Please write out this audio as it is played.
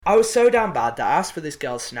I was so damn bad that I asked for this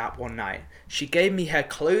girl's snap one night. She gave me her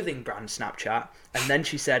clothing brand Snapchat, and then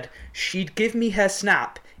she said she'd give me her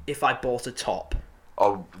snap if I bought a top.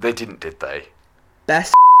 Oh, they didn't, did they?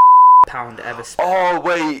 Best pound ever spent. Oh,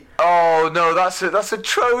 wait. Oh, no, that's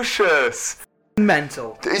atrocious.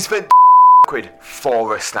 Mental. He spent quid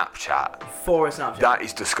for a Snapchat. For a Snapchat. That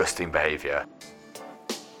is disgusting behaviour.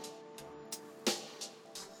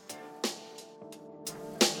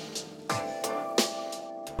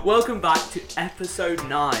 Welcome back to episode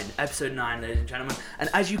 9. Episode 9, ladies and gentlemen. And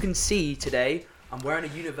as you can see today, I'm wearing a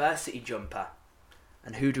university jumper.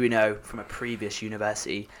 And who do we know from a previous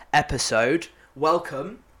university episode?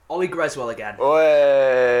 Welcome, Ollie Greswell again.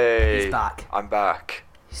 Oi! He's back. I'm back.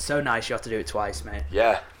 He's so nice you have to do it twice, mate.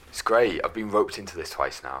 Yeah, it's great. I've been roped into this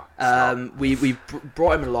twice now. We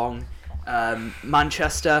brought him along.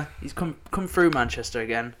 Manchester. He's come through Manchester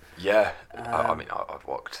again. Yeah, I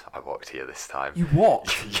walked here this time. You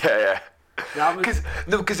walked? Yeah. Because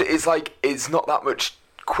it's not that much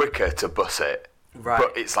quicker to bus it. Right.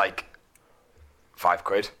 But it's like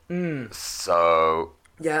 £5. So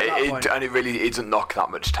yeah, and it really doesn't knock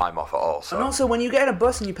that much time off at all. So. And also, when you get in a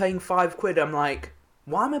bus and you're paying £5, I'm like,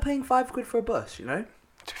 why am I paying £5 for a bus? You know.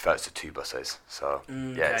 To be fair, it's 2 buses, so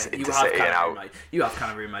yeah, it's okay. intercity and out. You have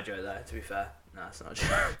kind of ruined my joke there. To be fair, no, it's not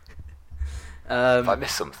true. Have I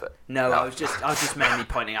missed something? No, I was just mainly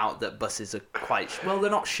pointing out that buses are quite they're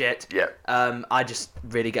not shit. Yeah. I just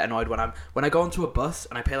really get annoyed when I go onto a bus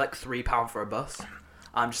and I pay like £3 for a bus.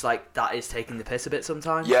 I'm just like, that is taking the piss a bit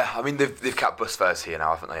sometimes. Yeah, I mean they've capped bus fares here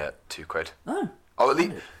now, haven't they? At £2. Oh. Oh, at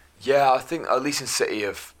least. Yeah, I think at least in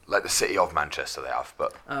the city of Manchester they have,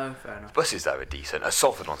 but oh, fair enough. Buses there are decent.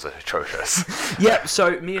 Salford ones are atrocious. Yeah,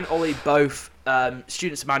 so me and Ollie both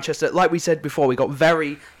students of Manchester. Like we said before, we got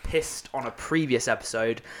very pissed on a previous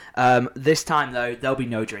episode. This time though, there'll be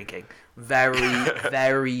no drinking. Very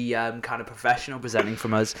kind of professional presenting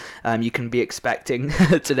from us. You can be expecting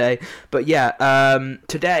today. But yeah,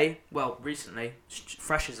 recently,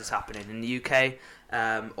 Freshers is happening in the UK.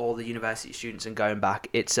 All the university students and going back.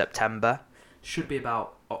 It's September. Should be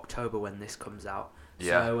about October when this comes out.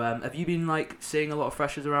 Yeah. So have you been like seeing a lot of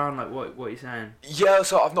freshers around? Like what are you saying? Yeah,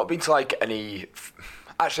 so I've not been to like any.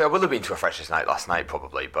 Actually, I will have been to a freshers' night last night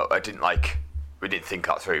probably, but we didn't think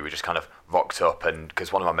that through. We just kind of rocked up, and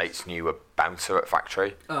because one of my mates knew a bouncer at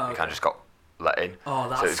factory, we kind of just got let in. Oh,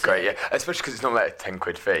 that's so it was great. Yeah, especially because it's normally like a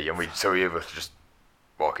 £10 fee, and we were able to just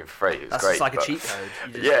walk in for free. It was that's great. Just like a cheat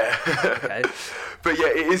code. Yeah. Okay. But yeah,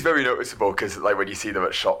 it is very noticeable because like when you see them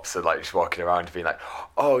at shops and like just walking around and being like,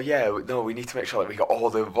 oh yeah, no, we need to make sure that we got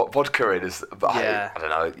all the vodka in. But yeah. I don't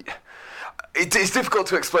know. It's difficult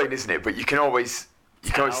to explain, isn't it? But you can always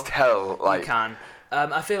tell. Like, you can.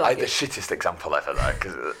 I feel like the shittest example ever though,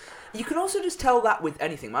 because. You can also just tell that with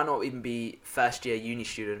anything. Might not even be first year uni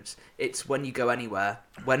students. It's when you go anywhere.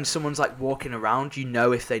 When someone's like walking around, you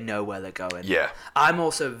know if they know where they're going. Yeah. I'm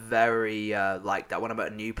also very like that. When I'm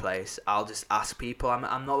at a new place, I'll just ask people.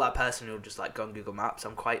 I'm not that person who'll just like go on Google Maps.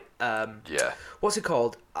 I'm quite yeah. What's it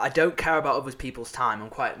called? I don't care about other people's time. I'm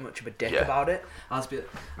quite much of a dick about it. I'll just be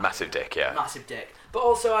massive dick. Yeah. Massive dick. But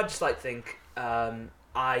also, I just like think.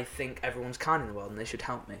 I think everyone's kind in the world and they should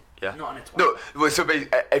help me. Yeah. Not in a twat. No, well, so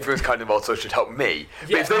everyone's kind in the world, so it should help me.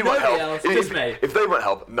 Yeah, but if they want help, me. If they want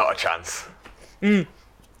help, not a chance. No,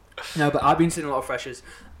 but I've been seeing a lot of freshers.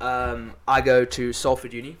 I go to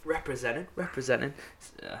Salford Uni, representing.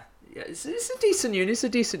 Yeah, it's a decent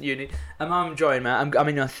uni. I'm enjoying, man. I'm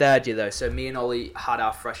in my third year though, so me and Ollie had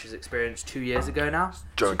our freshers experience 2 years ago now.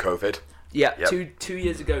 During COVID. Yeah, yep. 2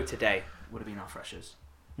 years ago today would have been our freshers.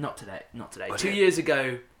 Not today. 2 years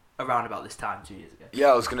ago, around about this time, 2 years ago. Yeah,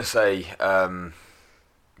 I was going to say,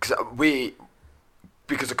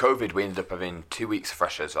 because of COVID, we ended up having 2 weeks of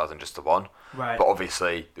freshers rather than just the one. Right. But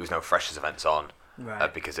obviously, there was no freshers events on,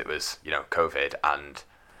 right. Because it was, COVID, and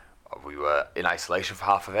we were in isolation for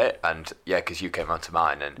half of it. And yeah, because you came on to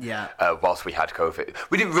mine, and whilst we had COVID,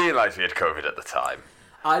 we didn't realise we had COVID at the time.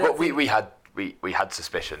 We had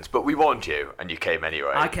suspicions, but we warned you, and you came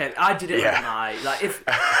anyway. I did it with my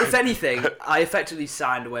if anything, I effectively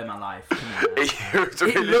signed away my life. It was a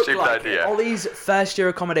really stupid idea. Ollie's first year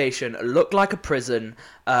accommodation looked like a prison,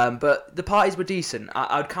 but the parties were decent.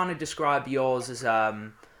 I'd kind of describe yours as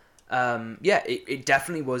it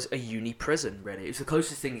definitely was a uni prison. Really, it was the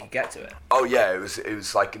closest thing you could get to it. Oh yeah, it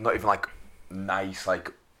was like not even like nice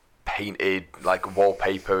like painted like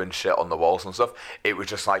wallpaper and shit on the walls and stuff. It was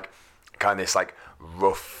just like kind of this like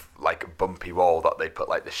rough like bumpy wall that they put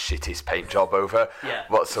like the shittiest paint job over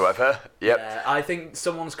whatsoever. Yep. Yeah, I think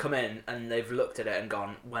someone's come in and they've looked at it and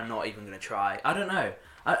gone, we're not even going to try. I don't know.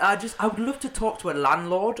 I would love to talk to a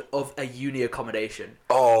landlord of a uni accommodation.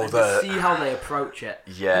 Oh, and to see how they approach it.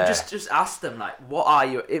 Yeah. And just ask them, like, what are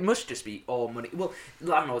you? It must just be all money. Well,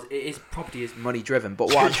 landlords, property is money driven. But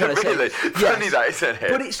what I'm trying to say, funny that, isn't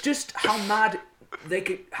it? But it's just how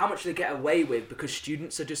much they get away with because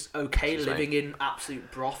students are just living in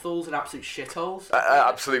absolute brothels and absolute shitholes.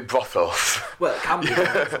 Absolute brothels. Well, it can be.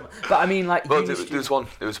 But I mean, like, well, there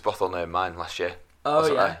was a brothel near mine last year.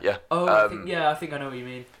 Oh yeah, yeah. Oh, I think I know what you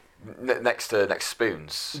mean. Next to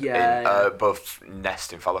Spoons. Yeah. Above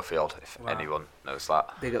Nest in Fallowfield, if anyone knows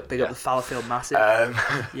that. Big up the Fallowfield Massive.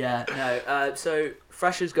 Yeah. No. So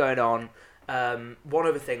freshers going on. One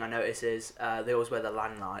other thing I notice is they always wear the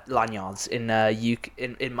lanyards in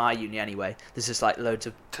my uni anyway. There's just like loads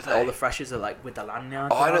of all the freshers are like with the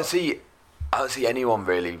lanyards. Oh, I don't see anyone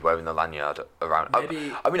really wearing the lanyard around.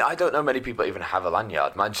 Maybe. I mean, I don't know many people even have a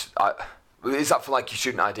lanyard. Is that for like your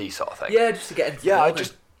student ID sort of thing? Yeah, just to get into the building.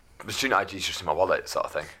 The student ID is just in my wallet sort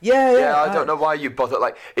of thing. Yeah. I don't know why you bother.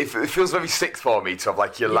 Like, it feels very sixth for me to have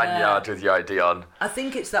like your lanyard with your ID on. I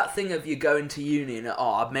think it's that thing of you going to uni and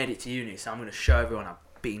I've made it to uni, so I'm going to show everyone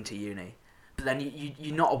I've been to uni. But then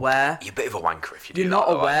you're not aware. You're a bit of a wanker if you do that. You're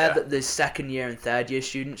not aware that there's second year and third year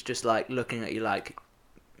students just like looking at you like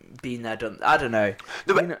been there, done. I don't know.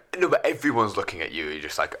 No, but everyone's looking at you. You're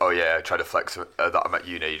just like, oh yeah, I try to flex that I'm at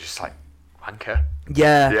uni. You're just like, wanker.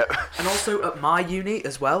 Yeah. Yep. And also at my uni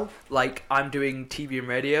as well, like I'm doing TV and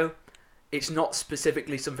radio. It's not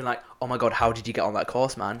specifically something like, oh my god, how did you get on that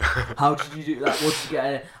course, man? How did you do that? What did you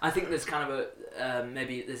get in? I think there's kind of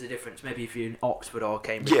maybe there's a difference. Maybe if you're in Oxford or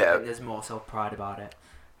Cambridge, I think there's more self-pride about it.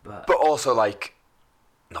 But also like,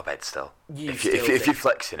 not bad still. If you're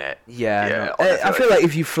flexing it. Yeah. No. I feel like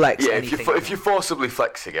if you flex anything. If you're forcibly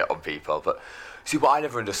flexing it on people, but. See, what I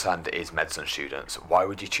never understand is medicine students. Why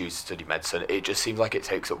would you choose to study medicine? It just seems like it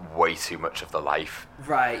takes up way too much of the life.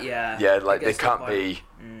 Right, yeah. Yeah, like they can't be...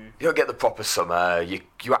 You don't get the proper summer. You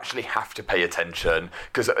actually have to pay attention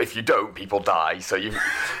because if you don't, people die. So you've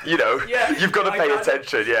got to pay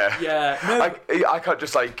attention. Yeah. Yeah. No. I can't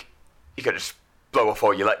just like you can just blow off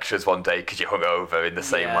all your lectures one day because you're hungover in the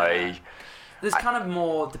same way. There's kind of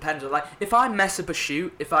more dependent. Like if I mess up a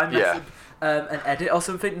shoot, if I mess up an edit or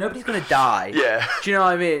something, nobody's gonna die. Yeah. Do you know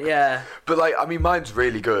what I mean? Yeah. But like, I mean, mine's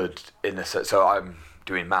really good in the sense. So I'm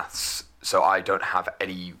doing maths, so I don't have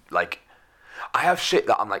any like. I have shit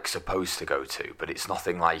that I'm like supposed to go to, but it's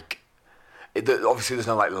nothing like. Obviously, there's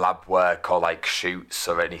no like lab work or like shoots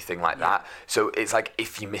or anything like that. So it's like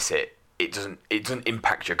if you miss it, it doesn't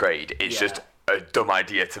impact your grade. It's just a dumb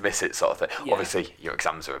idea to miss it, sort of thing. Yeah. Obviously, your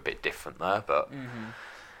exams are a bit different there, but.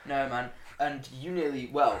 No, man. And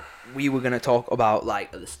we were going to talk about,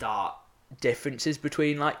 like, at the start, differences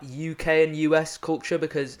between, like, UK and US culture,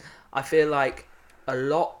 because I feel like a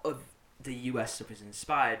lot of the US stuff is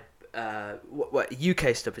inspired,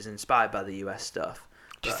 UK stuff is inspired by the US stuff.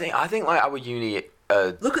 Do you think, I think, like, our uni...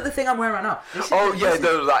 Look at the thing I'm wearing right now.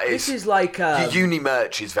 This is like... your uni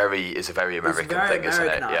merch is a very American thing, isn't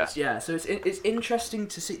it? Yeah, so it's interesting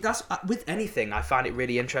to see. That's with anything, I find it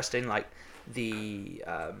really interesting, like, the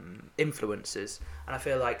influences, and I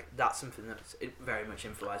feel like that's something that's very much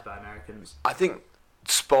influenced by Americans. I think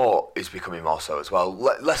sport is becoming more so as well.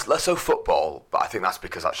 Less so football, but I think that's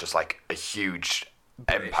because that's just like a huge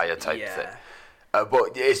empire type thing.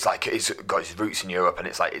 But it's like it's got its roots in Europe, and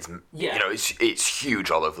it's like it's huge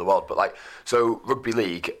all over the world. But like so, rugby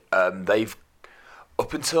league, they've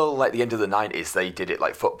up until like the end of the 90s, they did it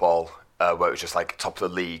like football. Where it was just like top of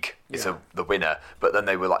the league is the winner, but then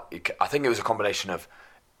they were like, I think it was a combination of,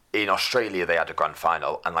 in Australia they had a grand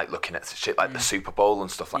final, and like looking at shit like the Super Bowl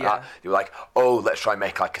and stuff like that, they were like, oh, let's try and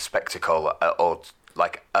make like a spectacle, or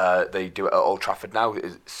like they do it at Old Trafford now,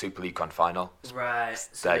 Super League grand final. Right.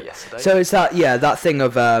 Yesterday. So it's that thing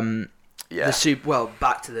of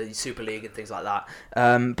back to the Super League and things like that.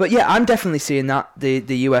 But yeah, I'm definitely seeing that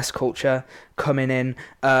the US culture coming in.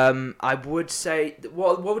 I would say,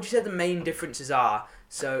 what would you say the main differences are?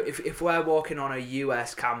 So if we're walking on a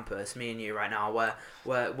US campus, me and you right now,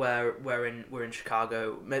 we're in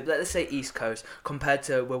Chicago, maybe let's say East Coast, compared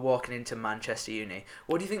to we're walking into Manchester Uni.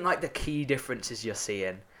 What do you think like the key differences you're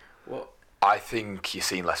seeing? What? I think you're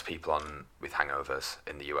seeing less people with hangovers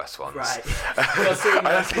in the US ones. Right.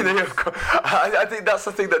 I think that's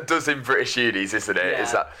the thing that does in British unis, isn't it? Yeah.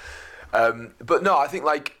 Is that, but no, I think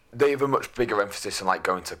like they have a much bigger emphasis on like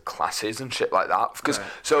going to classes and shit like that. Because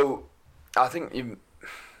so, I think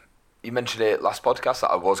you mentioned it last podcast that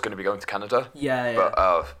I was going to be going to Canada. Yeah. But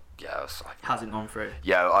I was like, hasn't gone through.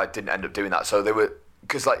 Yeah, I didn't end up doing that. So they were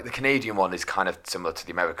because like the Canadian one is kind of similar to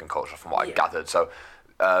the American culture from what I gathered. So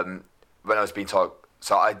when I was being taught,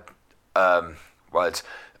 so I Whereas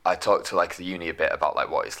I talked to like the uni a bit about like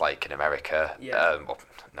what it's like in America,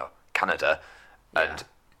 Canada, and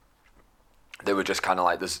they were just kind of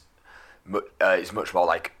like it's much more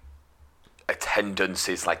like attendance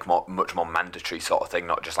is like much more mandatory sort of thing,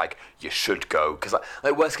 not just like you should go, because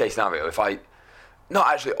like worst case scenario,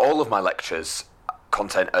 actually all of my lectures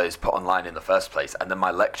content is put online in the first place, and then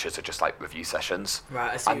my lectures are just like review sessions.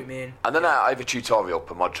 Right, I see what you mean. And then I have a tutorial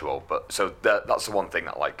per module, but so that's the one thing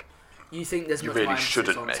that like you think there's much really more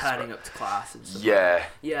emphasis on miss, turning up to class and stuff.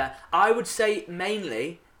 Yeah, I would say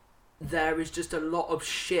mainly there is just a lot of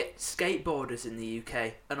shit skateboarders in the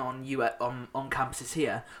UK and on campuses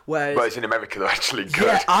here. Whereas in America they're actually good.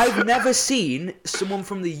 Yeah, I've never seen someone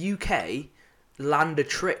from the UK land a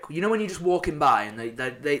trick. You know when you're just walking by and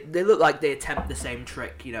they look like they attempt the same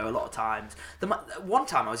trick, you know, a lot of times. One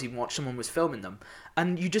time I was even watching someone was filming them,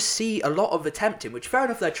 and you just see a lot of attempting, which fair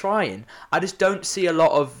enough they're trying. I just don't see a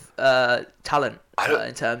lot of talent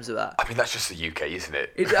in terms of that. I mean, that's just the UK, isn't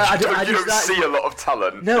it? You don't see a lot of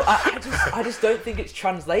talent. No, I just don't think it's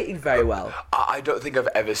translating very well. I don't think I've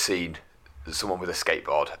ever seen someone with a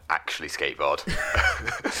skateboard actually skateboard.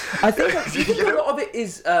 I think a lot of it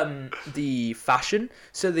is the fashion.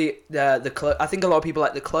 So I think a lot of people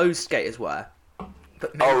like the clothes skaters wear.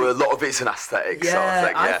 But maybe, a lot of it's an aesthetic sort of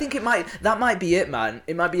thing. I think that might be it, man.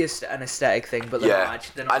 It might be an aesthetic thing, but they're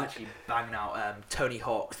not actually banging out Tony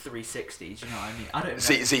Hawk 360s. You know what I mean? I don't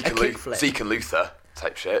know. Zeke and Luther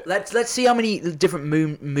type shit. Let's see how many different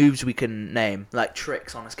moves we can name, like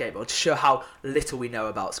tricks on a skateboard, to show how little we know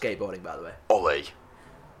about skateboarding. By the way, Ollie.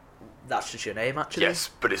 That's just your name, actually. Yes,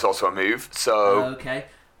 but it's also a move. So okay.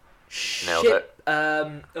 Nailed it.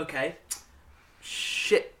 Okay.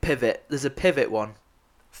 Shit pivot. There's a pivot one.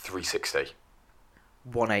 360.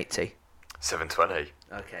 180. 720.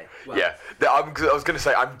 Okay. Well, yeah, I was going to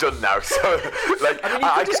say I'm done now. So like,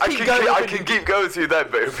 I can keep going through them,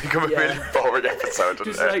 but it'll become a really boring episode.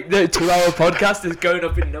 Just like the 2-hour podcast is going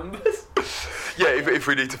up in numbers. Yeah, if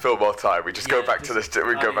we need to fill more time, we just go back to this.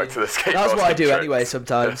 We go back to the skateboard. That's what I do anyway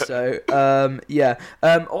sometimes. So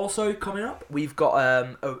also coming up, we've got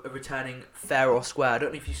a returning Fair or Square. I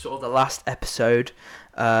don't know if you saw the last episode,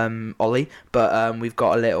 Ollie, but we've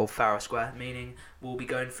got a little Fair or Square, meaning we'll be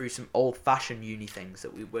going through some old-fashioned uni things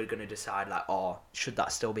that we're going to decide, like, should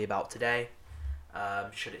that still be about today?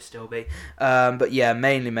 Should it still be? But yeah,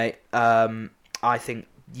 mainly, mate, I think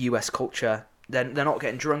US culture, they're not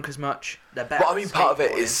getting drunk as much. They're better. Well, I mean, part of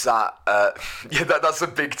it is that, that's a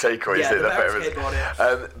big takeaway, isn't it? They're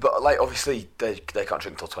better but, like, obviously, they can't drink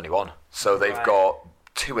until 21. So they've got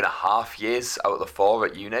 2.5 years out of the 4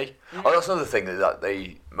 at uni. Mm-hmm. Oh, that's another thing,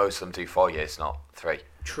 that most of them do 4 years, not 3.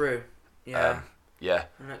 True. Yeah. Yeah.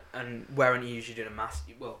 And where I'm usually doing a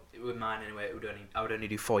master, well, with mine anyway, I would only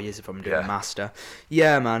do 4 years if I'm doing a master.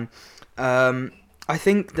 Yeah, man. I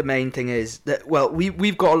think the main thing is that, well,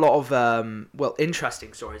 we've got a lot of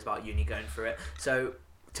interesting stories about uni going through it. So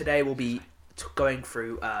today we'll be going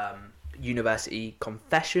through university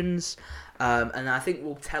confessions, and I think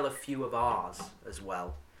we'll tell a few of ours as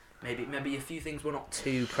well. Maybe a few things we're not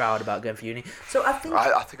too proud about going for uni. So I think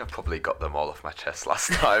I probably got them all off my chest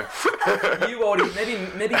last time. You already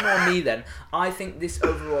maybe more me then. I think this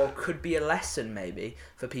overall could be a lesson maybe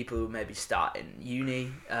for people who maybe start in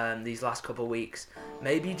uni these last couple of weeks.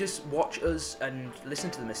 Maybe just watch us and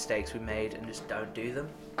listen to the mistakes we made and just don't do them.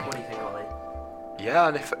 What do you think, Ollie? Yeah,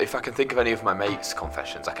 and if I can think of any of my mates'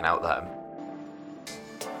 confessions, I can out them.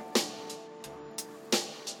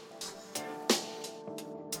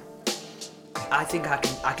 I think I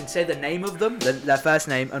can say the name of them, their first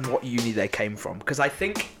name, and what uni they came from, because I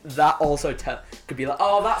think that also could be like,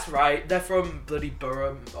 oh, that's right, they're from bloody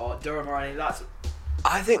Durham or anything. That's.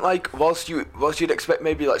 I think like whilst you'd expect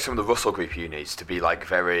maybe like some of the Russell Group unis to be like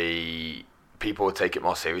very, people would take it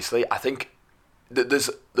more seriously. I think that there's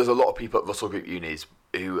a lot of people at Russell Group unis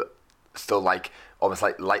who still like almost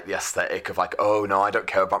like the aesthetic of like, oh no, I don't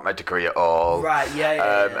care about my degree at all. Right.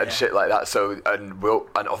 Yeah. And shit like that. So and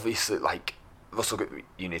obviously like. Russell Group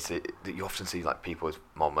unis, you often see like people with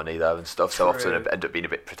more money there and stuff, so often end up being a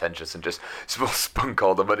bit pretentious and just spunk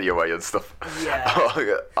all the money away and stuff. Yeah.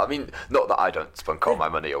 I mean, not that I don't spunk all my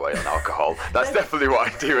money away on alcohol. That's definitely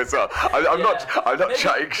what I do as well. I'm not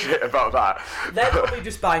chatting shit about that. They're probably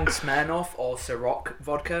just buying Smirnoff or Ciroc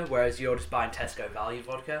vodka, whereas you're just buying Tesco Value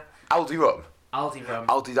vodka. Aldi rum.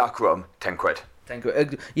 Aldi dark rum, 10 quid.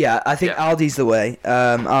 Yeah, I think Aldi's the way.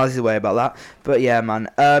 Aldi's the way about that. But yeah, man.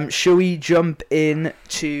 Shall we jump in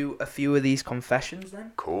to a few of these confessions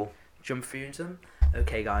then? Cool. Jump through into them.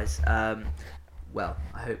 Okay, guys. Well,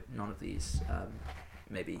 I hope none of these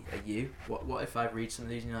maybe are you. What if I read some of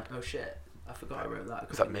these and you're like, oh shit, I forgot I wrote that.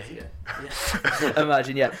 Is that me? Yeah.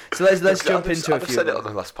 Imagine, yeah. So let's jump into a few. I've said it on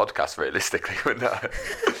the last podcast realistically, wouldn't I?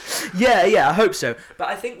 Yeah, I hope so. But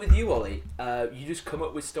I think with you, Ollie, you just come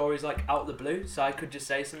up with stories like out of the blue. So I could just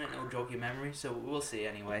say something that will jog your memory. So we'll see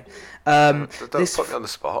anyway. Don't put me on the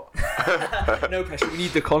spot. No pressure. We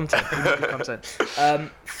need the content.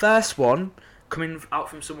 First one coming out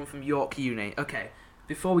from someone from York Uni. Okay,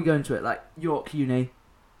 before we go into it, like York Uni.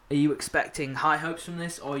 Are you expecting high hopes from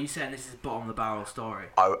this, or are you saying this is bottom of the barrel story?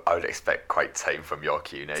 I would expect quite tame from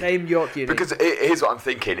York Uni. Tame York Uni. Because here's what I'm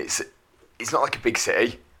thinking: it's not like a big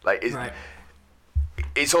city. Like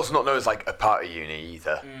it's also not known as like a party uni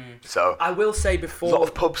either. So I will say before a lot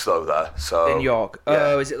of pubs though there. So in York. Yeah.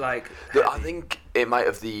 Oh, is it like? I think it might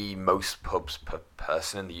have the most pubs per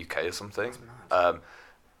person in the UK or something.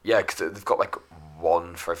 Yeah, because they've got like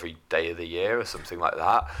one for every day of the year or something like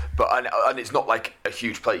that. But and it's not like a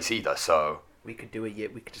huge place either. So we could do a year.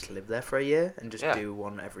 We could just live there for a year and just do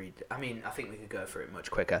one every. I mean, I think we could go through it much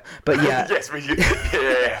quicker. But yeah. Yes, we.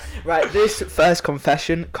 Yeah. Right. This first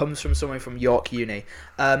confession comes from someone from York Uni.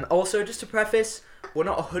 Also, just to preface, we're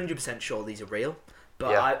not 100% sure these are real.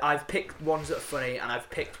 But I've picked ones that are funny, and I've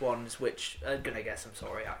picked ones which are going to get some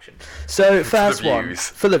sort of reaction. So, first one.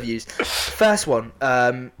 Full of views. First one.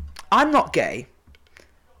 I'm not gay,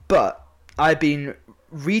 but I've been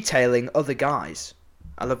retailing other guys.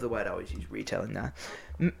 I love the word I always use, retailing there.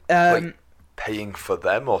 Wait, paying for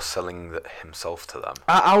them or selling himself to them?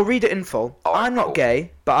 I'll read it in full. Oh, I'm not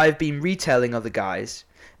gay, but I've been retailing other guys.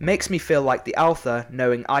 Makes me feel like the alpha,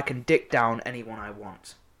 knowing I can dick down anyone I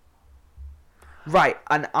want. Right,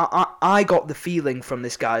 and I got the feeling from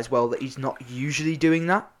this guy as well that he's not usually doing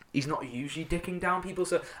that. He's not usually dicking down people.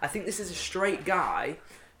 So I think this is a straight guy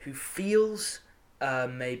who feels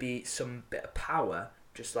maybe some bit of power,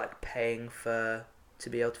 just like paying to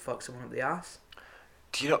be able to fuck someone up the ass.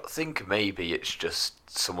 Do you not think maybe it's just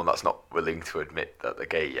someone that's not willing to admit that they're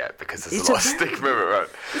gay yet? Because there's a lot of stigma around.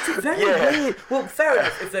 It's a very weird... Well, fair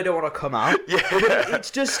enough if they don't want to come out. Yeah. But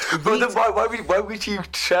it's just... But then why would you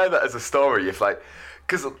share that as a story if, like...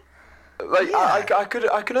 Because... Like I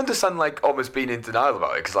could understand like almost being in denial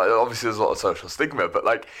about it because like obviously there's a lot of social stigma, but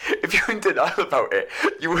like if you're in denial about it,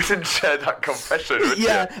 you wouldn't share that confession. Would you?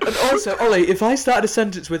 And also Ollie, if I started a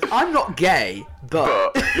sentence with "I'm not gay,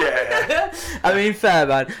 but yeah, I mean fair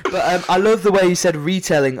man, but I love the way you said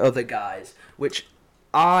retailing other guys, which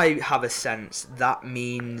I have a sense that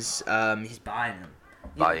means he's buying them.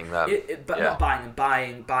 Buying them, but not buying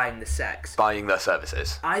them, buying the sex. Buying their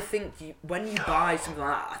services. I think when you buy something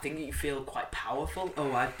like that, I think you feel quite powerful.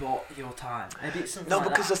 Oh, I bought your time. Maybe it's something like that.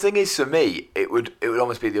 No, because the thing is, for me, it would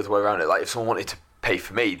almost be the other way around. It like if someone wanted to pay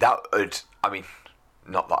for me, that would. I mean,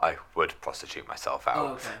 not that I would prostitute myself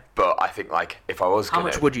out, but I think like if I was how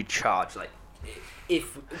much would you charge? Like,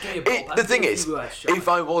 if give me a the thing is, if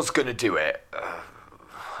I was gonna do it,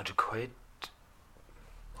 £100.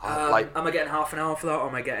 Am I getting half an hour for that, or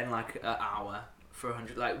am I getting like an hour for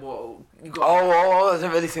 100? Like, what? You got? I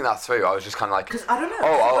didn't really think that through. I was just kind of like, because I don't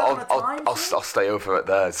know. I'll stay over at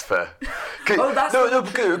theirs for. No,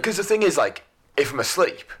 because the thing is, like, if I'm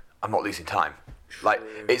asleep, I'm not losing time. Like,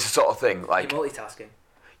 it's a sort of thing. Like, you're multitasking.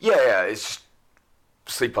 Yeah, it's just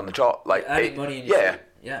sleep on the job. Like, earning money in your sleep.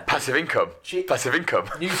 Yeah. Passive income. Passive income.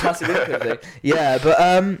 New passive income thing. Yeah,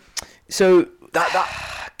 but so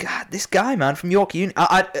that. God, this guy, man, from York Uni.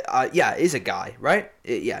 Is a guy, right?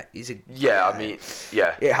 He's a. Yeah, I mean,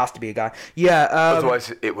 yeah. It has to be a guy. Yeah.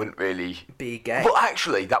 Otherwise, it wouldn't really be gay. Well,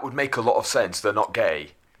 actually, that would make a lot of sense. They're not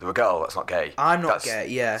gay. They're a girl that's not gay. I'm not gay.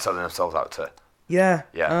 Yeah. Selling themselves out to. Yeah.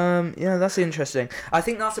 Yeah. That's interesting. I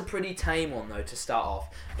think that's a pretty tame one though to start off.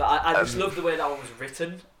 But I just love the way that one was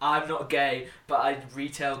written. I'm not gay, but I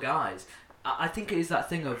retail guys. I think it is that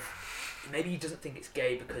thing of. Maybe he doesn't think it's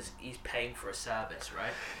gay because he's paying for a service,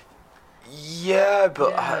 right? Yeah,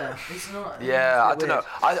 but it's not. Yeah, I don't know.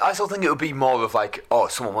 I still think it would be more of like, oh,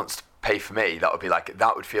 someone wants to pay for me. That would be like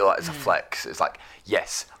that would feel like it's a flex. It's like,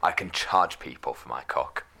 yes, I can charge people for my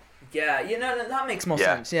cock. Yeah, that makes more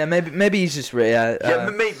sense. Yeah, maybe he's just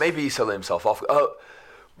maybe he's selling himself off.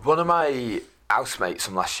 One of my housemates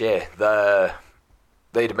from last year,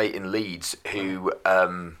 they had a mate in Leeds who.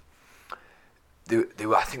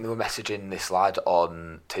 I think they were messaging this lad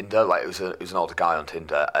on Tinder. Like it was an older guy on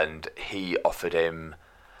Tinder, and he offered him,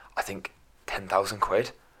 I think,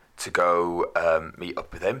 £10,000 to go meet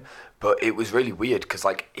up with him. But it was really weird because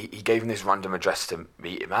like he gave him this random address to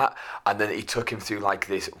meet him at, and then he took him through like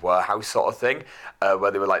this warehouse sort of thing,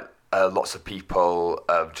 where there were like lots of people,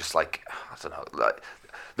 just like I don't know, like.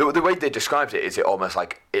 The way they described it is it almost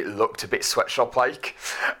like it looked a bit sweatshop-like.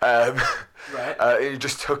 Right. It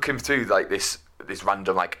just took him through like this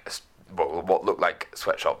random like what looked like a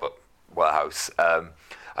sweatshop but warehouse.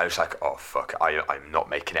 I was like, oh fuck, I'm not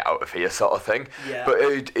making it out of here, sort of thing. Yeah.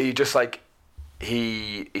 But he just like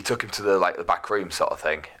he took him to the back room sort of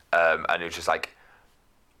thing, and he was just like,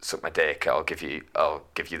 suck my dick, I'll give you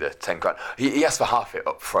the 10 grand. He asked for half it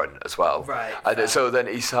up front as well. Right. And so then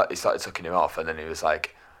he started sucking him off, and then he was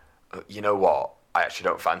like, you know what? I actually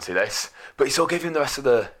don't fancy this. But he still gave him the rest of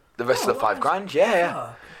the 5 grand.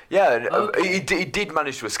 Yeah. And, okay. he did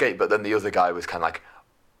manage to escape, but then the other guy was kind of like,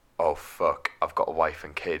 oh fuck, I've got a wife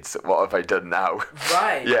and kids. What have I done now?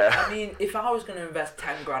 Right. Yeah. I mean, if I was going to invest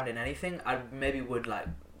 10 grand in anything, I maybe would like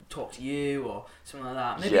talk to you or something like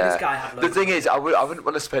that. Maybe this guy had loads. The thing is, I wouldn't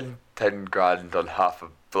want to spend 10 grand on half a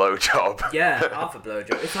blowjob. Yeah, half a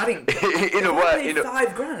blowjob. If I didn't in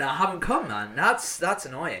 5 grand, I haven't come, man. That's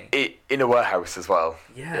annoying. In a warehouse as well.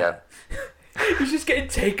 Yeah. He's just getting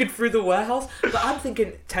taken through the warehouse. But I'm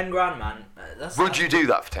thinking 10 grand, man. Would you do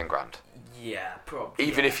that for 10 grand? Yeah, probably.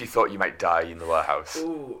 Even if you thought you might die in the warehouse.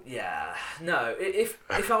 Ooh, yeah. No, if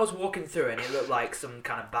I was walking through and it looked like some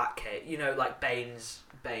kind of bat cave, like Bane's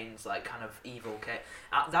like kind of evil cave.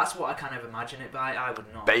 That's what I kind of imagine it by. I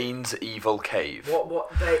would not. Bane's evil cave. I was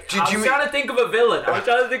trying to think of a villain. And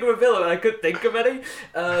I couldn't think of any.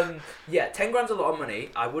 10 grand's a lot of money.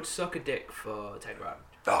 I would suck a dick for 10 grand.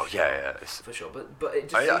 Oh yeah, for sure. But it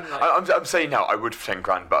just seemed like I'm saying now I would for 10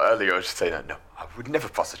 grand, but earlier I was just saying that no, I would never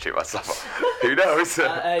prostitute myself. Who knows?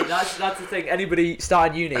 Hey, that's the thing. Anybody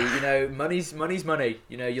starting uni, money's money.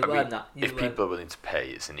 You learn that. If people are willing to pay,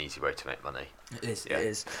 it's an easy way to make money. It is. Yeah. It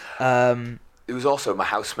is. It was also my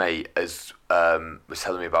housemate was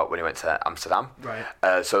telling me about when he went to Amsterdam.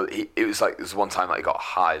 Right. So it was like there was one time like he got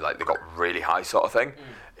high, like they got really high sort of thing.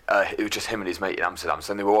 It was just him and his mate in Amsterdam.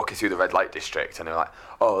 So then they were walking through the red light district, and they were like,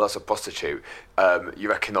 "Oh, that's a prostitute. You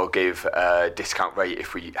reckon they'll give a discount rate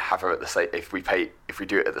if we have her at the if we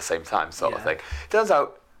do it at the same time, sort of thing?" Turns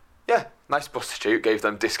out, yeah, nice prostitute gave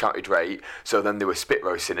them discounted rate. So then they were spit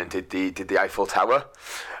roasting and did the Eiffel Tower.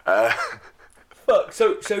 Fuck.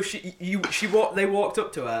 So they walked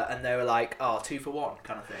up to her and they were like, "Oh, 2 for 1"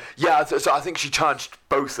 kind of thing. Yeah, so I think she charged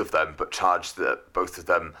both of them, but charged both of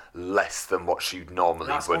them less than what she normally would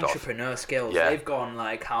have. That's entrepreneur skills. Yeah. They've gone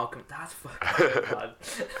like, how come? That's fucking bad.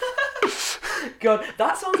 God,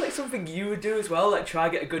 that sounds like something you would do as well. Like try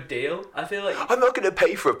to get a good deal. I feel like I'm not going to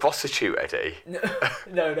pay for a prostitute, Eddie.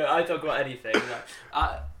 No. I talk about anything.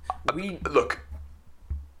 Look.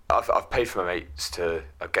 I've paid for my mates to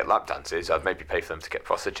get lap dances. I've maybe paid for them to get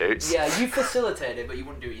prostitutes. Yeah, you facilitate it, but you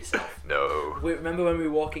wouldn't do it yourself. No. Remember when we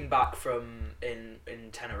were walking back from in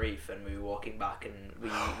Tenerife, and we were walking back, and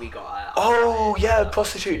we got. A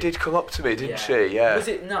prostitute did come up to me, didn't she? Yeah. Was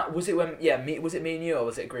it not? Was it when? Yeah, was it me and you, or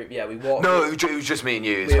was it a group? Yeah, we walked. No, it was just me and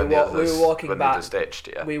you. We were walking back. Ditched,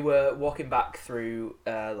 yeah. We were walking back through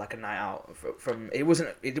like a night out from. It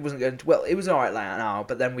wasn't going to. Well, it was alright night out,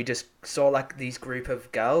 but then we just saw like these group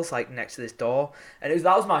of girls like next to this door, and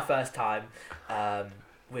that was my first time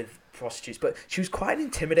with prostitutes, but she was quite an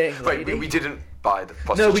intimidating lady. Wait, we didn't buy the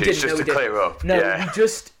prostitutes just to clear up. No, we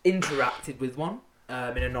just interacted with one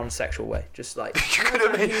in a non-sexual way, just like you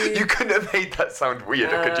couldn't have made that sound weird,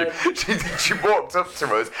 could you? She walked up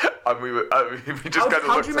to us, and we just kind of.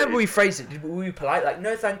 How do you remember we phrased it? Were we polite, like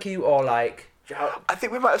no, thank you, or like? I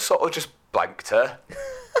think we might have sort of just blanked her.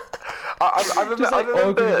 I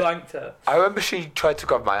remember she tried to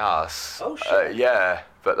grab my ass. Oh shit! Yeah,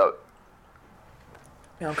 but that.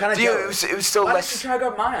 Yeah, I'm kind of jealous. It was still Why less. Did you try to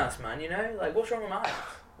grab my ass, man? Like what's wrong with my ass?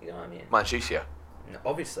 You know what I mean? Mine's juicier. No,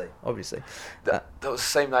 obviously. That was the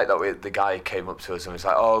same night that the guy came up to us and was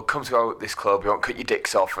like, "Oh, come to this club. You won't cut your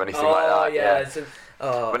dicks off or anything like that." Yeah.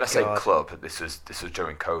 When I say club, this was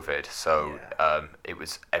during COVID, so it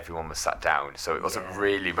was everyone was sat down, so it wasn't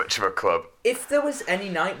really much of a club. If there was any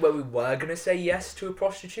night where we were gonna say yes to a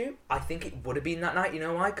prostitute, I think it would have been that night. You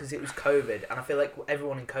know why? Because it was COVID, and I feel like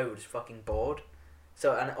everyone in COVID was fucking bored.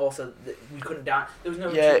 So and also we couldn't dance. There was no.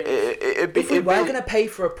 Yeah, if we were gonna pay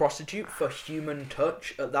for a prostitute for human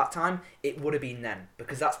touch at that time, it would have been then,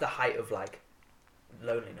 because that's the height of like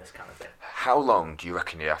loneliness kind of thing. How long do you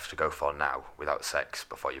reckon you have to go for now without sex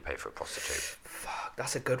before you pay for a prostitute? Fuck,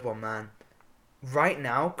 that's a good one, man. Right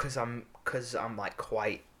now, because I'm like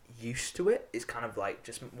quite used to it. It's kind of like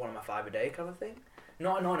just one of my 5 a day kind of thing.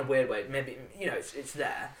 Not in a weird way. Maybe it's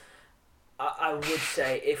there. I would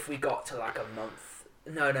say if we got to like a month.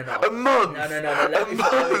 No. A month? No. A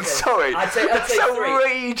month? Sorry. I'd say that's 3.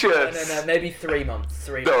 outrageous. No. Maybe 3 months.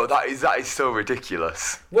 No, that is still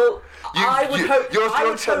ridiculous. Well, I would hope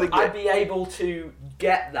I'd me. be able to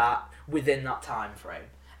get that within that time frame.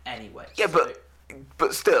 Anyway. Yeah, so.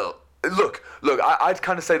 but still, look. I'd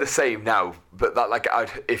kind of say the same now, but that like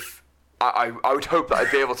if I would hope that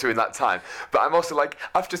I'd be able to in that time. But I'm also like,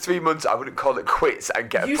 after 3 months, I wouldn't call it quits and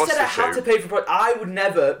get a prostitute. You said I had to pay for I would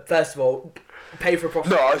never, first of all, pay for a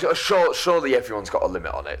prostitute. No, surely everyone's got a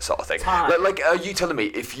limit on it, sort of thing. Time. Like, are you telling me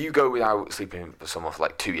if you go without sleeping with someone for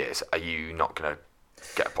like 2 years, are you not going to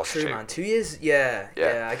get a prostitute? True, man. 2 years? Yeah,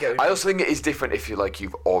 I get what I also think it is different if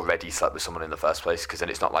you've already slept with someone in the first place, because then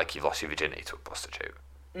it's not like you've lost your virginity to a prostitute.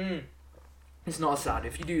 It's not sad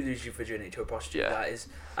if you do lose your virginity to a prostitute. That is,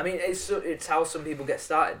 I mean, it's how some people get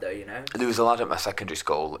started, though. You know. There was a lad at my secondary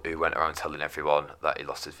school who went around telling everyone that he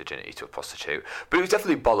lost his virginity to a prostitute, but it was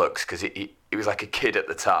definitely bollocks because he was like a kid at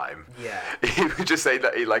the time. Yeah. He would just say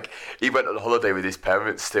that he went on holiday with his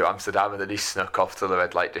parents to Amsterdam and then he snuck off to the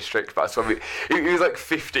red light district. But he was like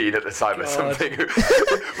 15 at the time or something.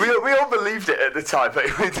 we all believed it at the time, but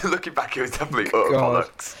looking back, it was definitely utter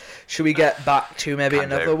bollocks. Should we get back to maybe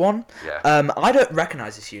another one? Yeah. I don't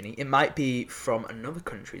recognise this uni. It might be from another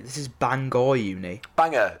country. This is Bangor Uni.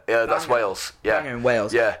 Bangor. Yeah, that's Wales. Yeah. Bangor in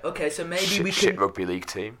Wales. Yeah. Okay, so maybe we shit rugby league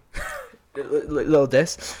team. Little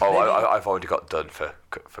diss. Oh, I've already got done for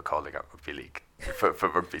calling out rugby league for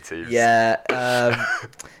rugby teams. Yeah.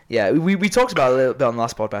 Yeah. We talked about it a little bit on the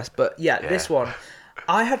last podcast, but yeah, this one.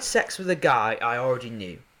 I had sex with a guy I already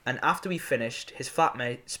knew. And after we finished, his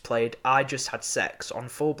flatmates played I Just Had Sex on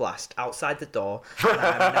full blast outside the door, and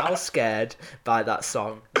I am now scared by that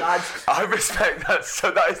song. I respect that. So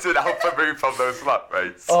that is an alpha move from those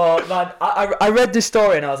flatmates. Oh, man. I read this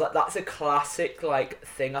story and I was like, that's a classic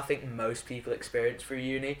thing I think most people experience through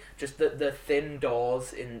uni. Just the thin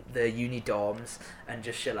doors in the uni dorms and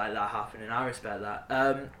just shit like that happening. I respect that.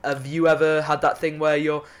 Have you ever had that thing where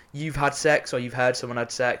you've had sex or you've heard someone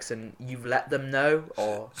had sex and you've let them know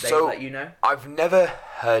or they let you know? I've never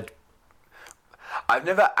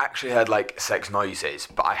actually heard like sex noises,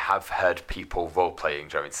 but I have heard people role playing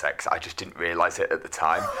during sex. I just didn't realise it at the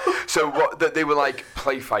time. So they were like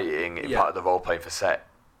play fighting in part of the role playing for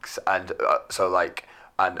sex, and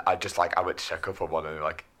and I just I went to check up on one and they're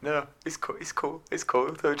like, no, it's cool.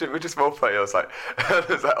 We're just role playing. I was like,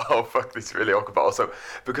 oh fuck, this is really awkward. But also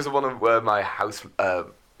because of one of where my house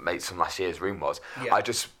mates from last year's room was,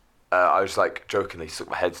 I was like jokingly stuck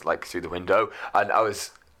my head like through the window, and I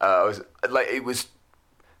was like, it was,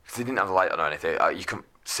 because they didn't have the light on or anything, you couldn't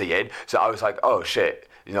see in, so I was like, oh shit,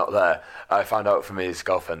 you're not there. I found out from his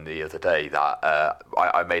girlfriend the other day that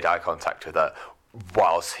I made eye contact with her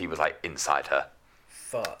whilst he was like inside her.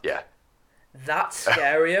 Fuck. Yeah. That's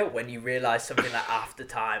scarier when you realise something like after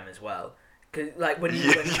time as well. Cause when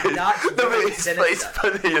that's it's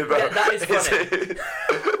funny about. Yeah, that is funny.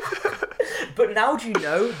 But now do you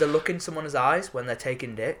know the look in someone's eyes when they're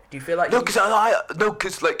taking dick? Do you feel like because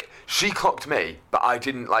she clocked me, but I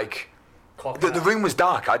didn't the room was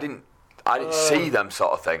dark. I didn't see them,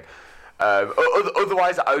 sort of thing.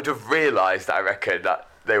 Otherwise, I would have realised. I reckon that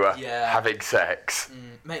they were having sex.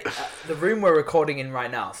 Mate, the room we're recording in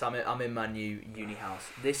right now. So I'm in my new uni house.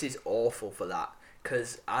 This is awful for that.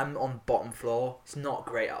 Because I'm on bottom floor. It's not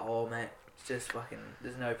great at all, mate. It's just fucking...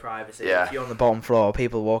 There's no privacy. Yeah. If you're on the bottom floor,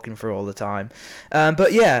 people walking through all the time.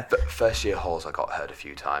 But yeah. The first year halls I got heard a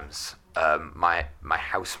few times. My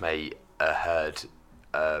housemate heard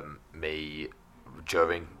me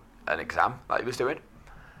during an exam that he was doing.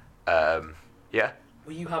 Yeah.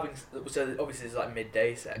 Were you having... So obviously it's like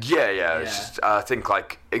midday sex. Yeah. It was just, I think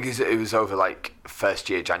it was over first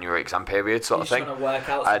year January exam period sort of thing. You're trying to work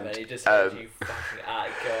out something, he just heard you fucking,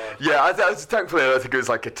 God. Yeah, I thankfully I don't think it was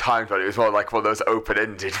a timed one, it was more like one of those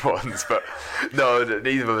open-ended ones, but no,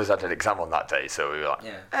 neither of us had an exam on that day, so we were like,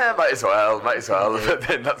 might as well, but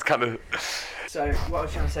then that's kind of... So what I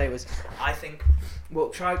was trying to say was, I think... Well,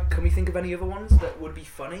 can we think of any other ones that would be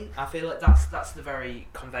funny? I feel like that's the very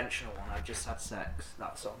conventional one. I've just had sex.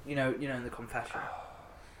 That song. You know, in the confession.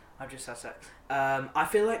 I've just had sex. I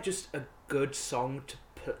feel like just a good song to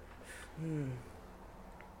put.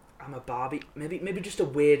 I'm a Barbie. Maybe just a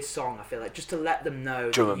weird song. I feel like just to let them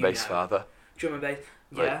know. Drum and bass father. Drum and bass.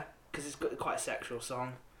 Yeah, because it's got quite a sexual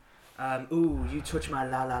song. Ooh, you touch my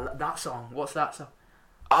la la la. That song. What's that song?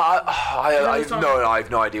 I have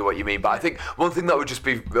no idea what you mean, but I think one thing that would just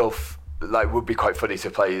be would be quite funny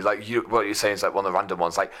to play, what you're saying is one of the random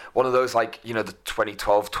ones, one of those the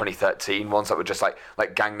 2012, 2013 ones that were just like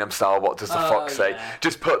Gangnam Style, What Does the Fox Say?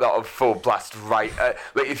 Just put that on full blast, right?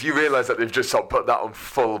 If you realise that they've just put that on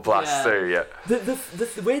full blast too,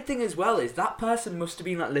 The weird thing as well is that person must have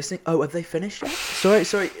been listening. Oh, have they finished yet?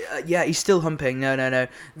 Sorry. Yeah, he's still humping. No.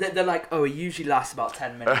 They're like, oh, it usually lasts about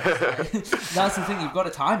 10 minutes. That's the thing. You've got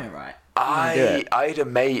to time it right. I had a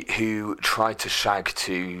mate who tried to shag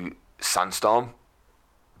to Sandstorm,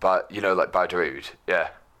 but by Darude,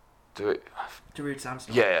 Darude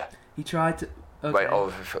Sandstorm. Yeah. He tried to. Okay. Wait,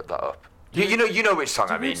 Oliver fucked that up. You know which song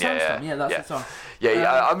I mean. Yeah, that's the song.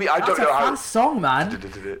 Yeah, I mean, I don't know how. That's a fast song, man.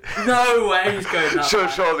 No way he's going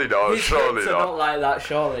that. Surely not. Surely not. Not like that.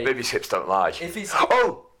 Surely. Maybe his hips don't lie. If he's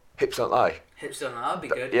hips don't lie. Hips don't lie. That'd be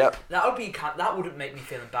good. Yep. That wouldn't make me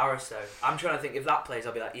feel embarrassed though. I'm trying to think if that plays,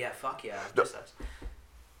 I'll be like, yeah, fuck yeah.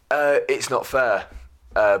 It's Not Fair.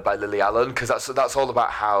 By Lily Allen, because that's all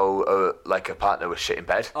about how like a partner was shit in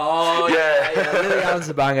bed. Oh yeah. Lily Allen's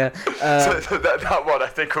a banger. So that one I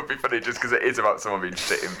think would be funny just because it is about someone being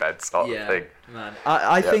shit in bed sort of thing. Man.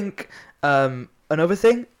 I think another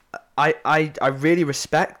thing, I really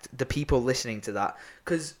respect the people listening to that,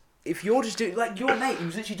 because if you're just doing like your mate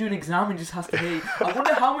who's literally doing an exam and just has to hear, I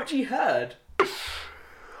wonder how much he heard.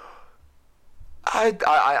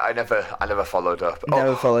 I never followed up.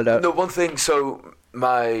 Followed up. No, one thing. So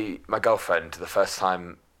my girlfriend, the first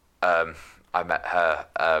time I met her,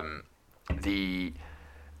 we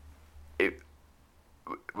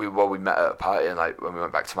met at a party, and like when we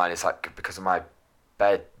went back to mine, it's like because of my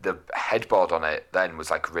bed, the headboard on it then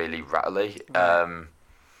was like really rattly. Right.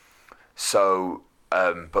 So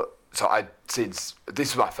since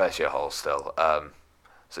this was my first year hall still,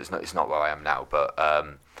 so it's not where I am now, but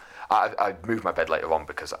I moved my bed later on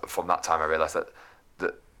because from that time I realised that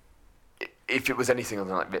if it was anything other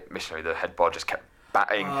than like missionary, the headboard just kept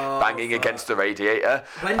banging against the radiator.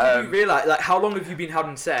 When did you realise? Like, how long have you been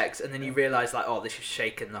having sex, and then you realise like, oh, this is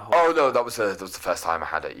shaking the whole. Oh no, that was the first time I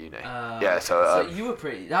had at uni. Yeah, so you were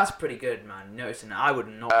pretty. That's pretty good, man. Noticing that, I would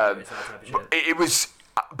not notice that type of shit. It was.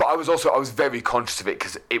 But I was very conscious of it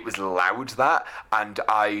because it was loud and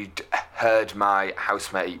I'd heard my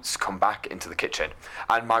housemates come back into the kitchen,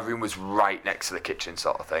 and my room was right next to the kitchen,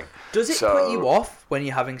 sort of thing. Does it put you off when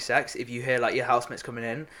you're having sex if you hear like your housemates coming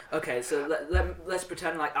in? Okay, so let's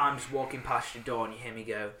pretend like I'm just walking past your door and you hear me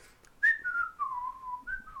go.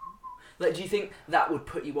 Like, do you think that would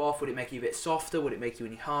put you off? Would it make you a bit softer? Would it make you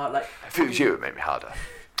any hard? Like, if it was you, it would make me harder.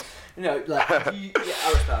 Like, I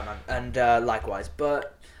respect that, man, and likewise.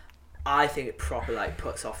 But I think it proper like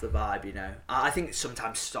puts off the vibe. I think it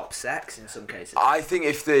sometimes stops sex in some cases. I think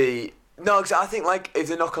because I think like if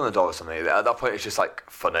they knock on the door or something, at that point it's just like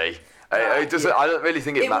funny. It doesn't. I don't really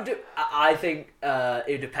think it matters. I think it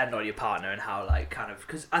would depend on your partner and how like kind of,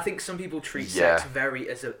 because I think some people treat sex very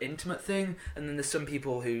as an intimate thing, and then there's some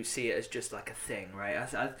people who see it as just like a thing, right?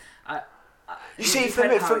 You see,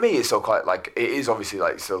 for me, it's still quite like it is obviously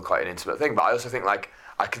like still quite an intimate thing, but I also think like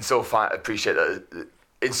I can still appreciate that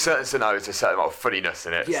in certain scenarios there's a certain amount of funniness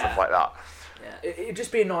in it, stuff like that. Yeah, it'd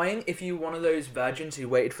just be annoying if you were one of those virgins who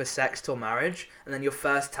waited for sex till marriage, and then your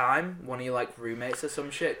first time, one of your like roommates or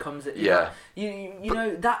some shit comes at you. Yeah.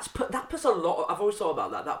 That puts a lot. I've always thought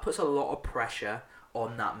about that. That puts a lot of pressure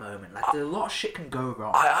on that moment. Like, a lot of shit can go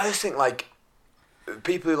wrong. I just think like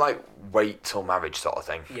people who like wait till marriage sort of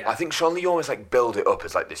thing. Yeah. I think surely you always like build it up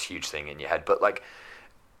as like this huge thing in your head, but like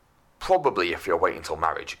probably if you're waiting till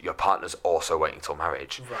marriage, your partner's also waiting till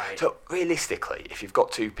marriage. Right. So realistically, if you've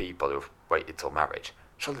got two people who've waited till marriage,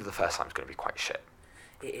 surely the first time's going to be quite shit.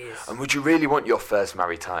 It is. And would you really want your first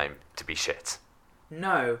married time to be shit?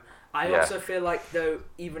 No. I also feel like though,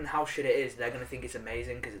 even how shit it is, they're going to think it's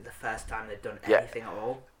amazing because it's the first time they've done anything at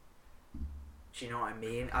all. Do you know what I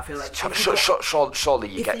mean? I feel like surely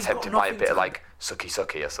you get tempted by a bit of like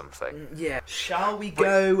sucky or something. Yeah. Shall we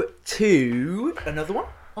go to another one,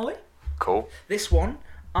 Ollie? Cool. This one,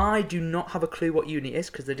 I do not have a clue what uni is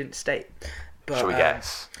because they didn't state. But, shall we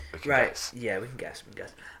guess? We can guess. Yeah, we can guess.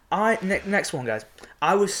 Next one, guys.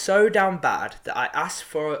 I was so down bad that I asked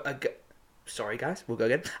for Sorry, guys. We'll go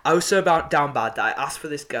again. I was so down bad that I asked for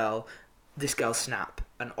this girl's snap,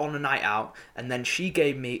 and on a night out, and then she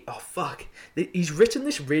gave me... Oh, fuck. He's written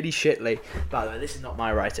this really shitly. By the way, this is not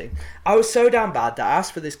my writing. I was so down bad that I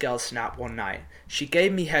asked for this girl's snap one night. She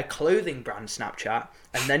gave me her clothing brand Snapchat,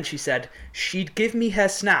 and then she said she'd give me her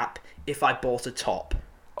snap if I bought a top.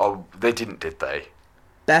 Oh, they didn't, did they?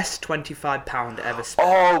 Best £25 ever spent.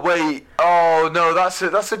 Oh, wait. Oh, no,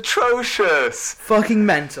 that's atrocious. Fucking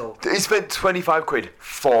mental. He spent 25 quid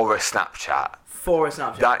for a Snapchat. For a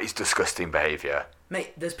Snapchat. That is disgusting behaviour.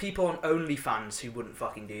 Mate, there's people on OnlyFans who wouldn't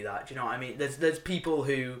fucking do that. Do you know what I mean? There's people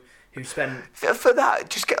who spend... For that,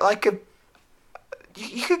 just get like a...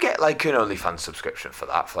 You could get like an OnlyFans subscription for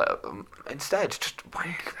that. Instead, just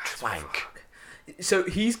wank. So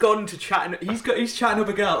he's gone to chat. He's chatting up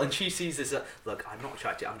a girl, and she sees this. Look, I'm not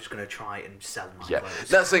attracted. I'm just going to try and sell my clothes.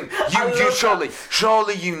 That's the thing.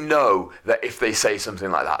 Surely you know that if they say something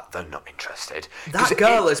like that, they're not interested. That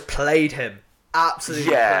girl has played him.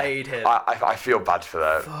 Absolutely played him. I feel bad for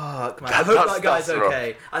that. Fuck, man. I hope that guy's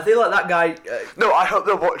okay. I feel like that guy... No, I hope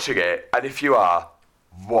they're watching it, and if you are,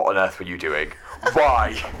 what on earth were you doing?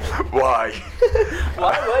 Why? Why?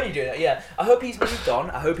 Why were you doing that? Yeah, I hope he's moved on.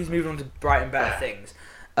 I hope he's moved on to brighter and better things.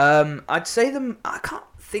 I'd say I can't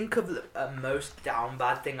think of the most down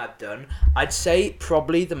bad thing I've done. I'd say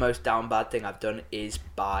probably the most down bad thing I've done is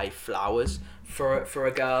buy flowers for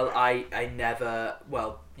a girl. I never,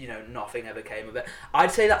 well, you know, nothing ever came of it.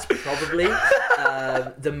 I'd say that's probably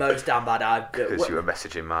the most down bad I've done. Because you were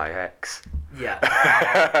messaging my ex.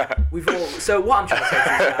 Yeah. We've all. So what I'm trying to say to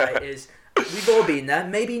this guy is, we've all been there.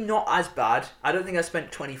 Maybe not as bad. I don't think I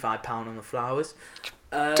spent £25 on the flowers.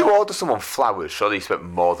 To order someone flowers, surely you spent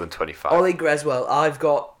more than 25. Ollie Greswell, I've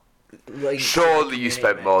got. Surely you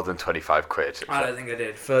spent more than 25 quid. I don't think I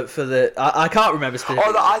did for the. I can't remember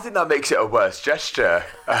specifically. Oh, I think that makes it a worse gesture.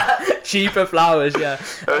 Cheaper flowers, yeah.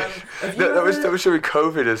 That was during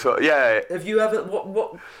COVID as well. Yeah. Have you ever?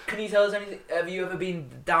 What? Can you tell us anything? Have you ever been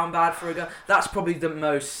down bad for a girl? That's probably the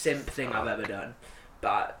most simp thing I've ever done.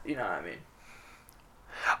 But you know what I mean.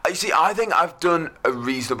 You see, I think I've done a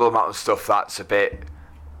reasonable amount of stuff that's a bit,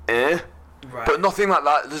 Right. But nothing like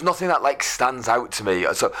that. There's nothing that like stands out to me.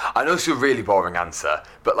 So I know it's a really boring answer,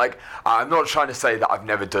 but like I'm not trying to say that I've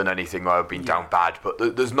never done anything where I've been down bad.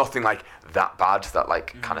 But there's nothing like that bad that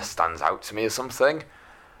like kind of stands out to me or something.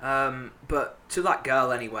 But to that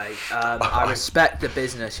girl anyway, I respect the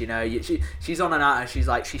business. You know, she's on an out and she's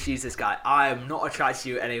like, she sees this guy. I am not attracted to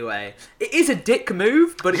you anyway. It is a dick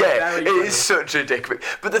move, but it's very funny. It is such a dick move.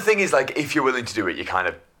 But the thing is, like, if you're willing to do it, you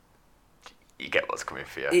get what's coming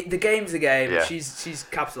for you. The game's the game. Yeah. She's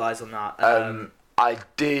capitalised on that. I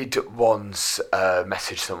did once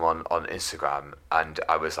message someone on Instagram, and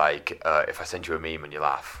I was like, if I send you a meme and you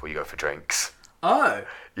laugh, will you go for drinks? Oh.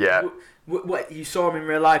 Yeah. What, you saw him in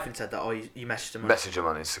real life and said that, or you messaged him? Messaged him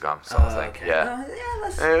on Instagram, sort of thing. Okay. Yeah.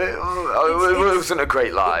 It wasn't a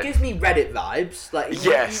great lie. It gives me Reddit vibes. Like,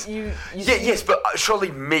 yes. Yes, but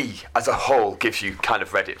surely me as a whole gives you kind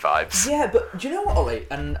of Reddit vibes. Yeah, but do you know what, Ollie?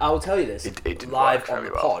 And I will tell you this. It didn't live work very on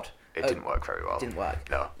the well. pod. It didn't work very well. Didn't work.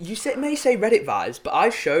 No. You may say Reddit vibes, but I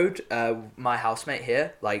showed my housemate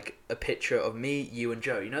here like a picture of me, you, and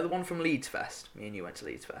Joe. You know the one from Leeds Fest. Me and you went to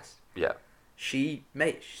Leeds Fest. Yeah. She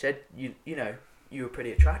said you know you were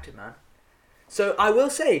pretty attractive, man. So I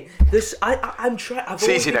will say this. I'm trying. It's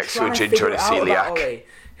easy next to a ginger and a celiac.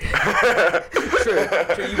 True.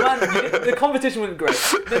 The competition wasn't great.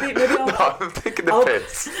 Maybe I'm taking the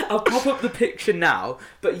piss. I'll pop up the picture now.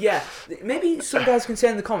 But yeah, maybe some guys can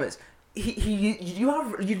say in the comments.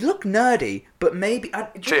 You look nerdy, but maybe.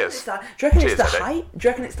 Cheers. Do you reckon it's the height? Do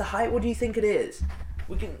you reckon it's the height? What do you think it is?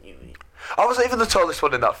 We can. I wasn't even the tallest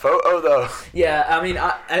one in that photo, though. Yeah, I mean,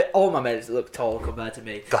 all my mates look tall compared to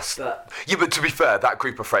me. But to be fair, that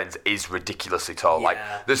group of friends is ridiculously tall. Yeah. Like,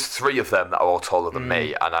 there's 3 of them that are all taller than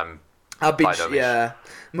me, and yeah.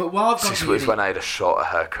 This was when I had a shorter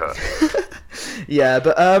haircut. Yeah,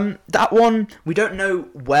 but that one, we don't know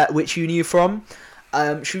which uni you're from.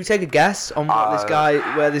 Should we take a guess on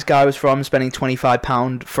where this guy was from, spending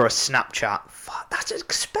 £25 for a Snapchat? Fuck, that's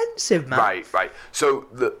expensive, man. Right. So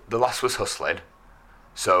the last was hustling,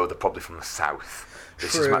 so they're probably from the south.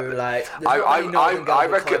 True, I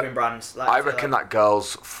reckon that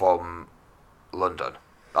girl's from London.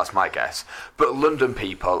 That's my guess. But London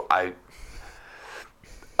people, I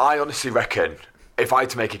honestly reckon, if I had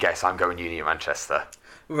to make a guess, I'm going uni at Manchester.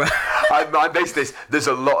 Right. I'm based this. There's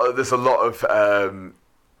a lot of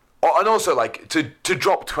and also like to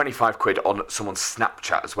drop 25 quid on someone's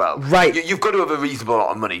Snapchat as well. Right. You've got to have a reasonable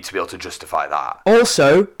amount of money to be able to justify that.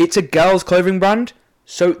 Also, it's a girl's clothing brand,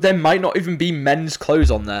 so there might not even be men's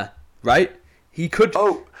clothes on there, right? He could.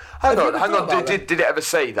 Oh, hang on. Did it ever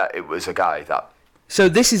say that it was a guy that? So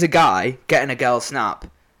this is a guy getting a girl's snap.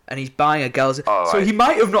 And he's buying a girl's... So he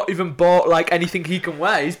might have not even bought, like, anything he can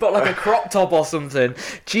wear. He's bought, like, a crop top or something.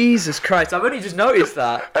 Jesus Christ, I've only just noticed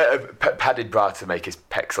that. Padded bra to make his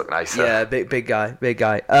pecs look nicer. Yeah, big guy.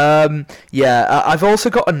 I've also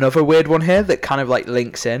got another weird one here that kind of, like,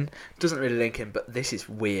 links in. Doesn't really link in, but this is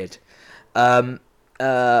weird. God.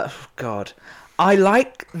 I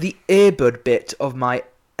like the earbud bit of my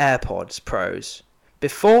AirPods Pros.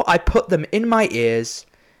 Before I put them in my ears...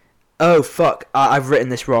 Oh, fuck. I've written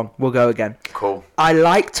this wrong. We'll go again. Cool. I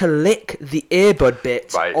like to lick the earbud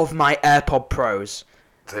bit of my AirPod Pros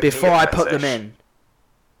before I put them in.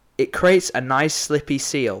 It creates a nice slippy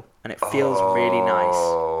seal, and it feels really nice.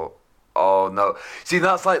 Oh, no. See,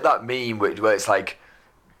 that's like that meme where it's like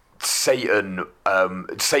Satan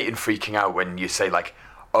freaking out when you say, like,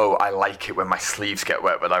 oh, I like it when my sleeves get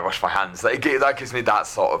wet when I wash my hands. That gives me that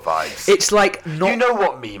sort of vibes. It's like not. You know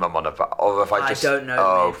what meme I'm on about, or if I just. I don't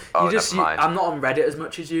know. Never mind. I'm not on Reddit as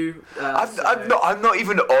much as you. I'm not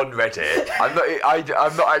even on Reddit.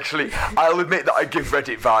 I'm not actually. I'll admit that I give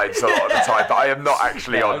Reddit vibes a lot of the time, but I am not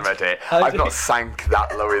actually on Reddit. I've not sank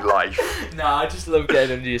that low in life. No, I just love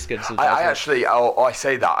getting under your skin sometimes. I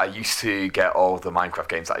say that I used to get all the Minecraft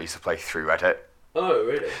games that I used to play through Reddit. Oh,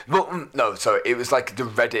 really? Well, no, so it was like the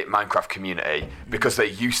Reddit Minecraft community, because they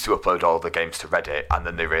used to upload all the games to Reddit, and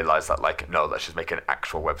then they realised that, like, no, let's just make an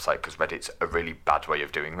actual website, because Reddit's a really bad way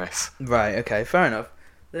of doing this. Right, okay, fair enough.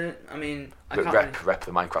 I mean, I can't rep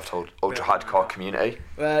the Minecraft ultra hardcore community.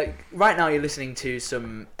 Right now you're listening to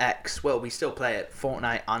some we still play it,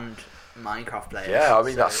 Fortnite and Minecraft players. Yeah, I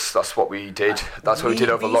mean, so that's what we did. That's what we did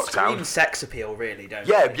over lockdown. We sex appeal, really, don't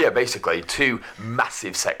we? Yeah, basically. Two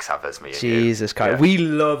massive sex havers, me and you. Jesus Christ. Yeah. We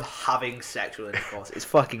love having sexual intercourse. It's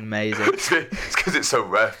fucking amazing. It's because it's so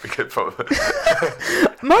rare.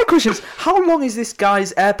 My question is, how long is this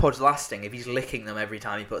guy's AirPods lasting if he's licking them every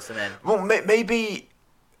time he puts them in? Well, maybe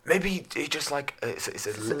he just like, it's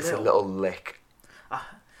a little lick.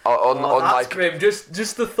 That's grim.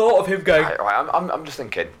 Just the thought of him going... Right, I'm just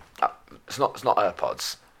thinking... It's not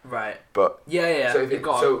AirPods. Right. But yeah.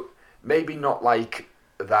 So maybe not like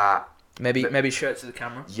that. Maybe show it to the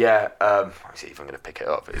camera. Yeah. Is it even going to pick it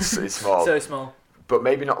up? It's small. So small. But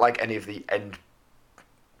maybe not like any of the end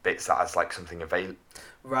bits that has like something available.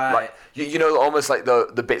 Right. Like, you know, almost like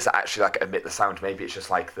the bits that actually like emit the sound. Maybe it's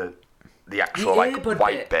just like the actual like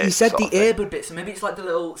white bit. You said the earbud bit, so maybe it's like the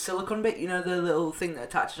little silicone bit. You know, the little thing that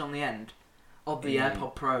attaches on the end. Of the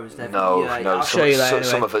AirPod Pros. No. I'll show you that anyway.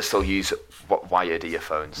 Some of us still use wired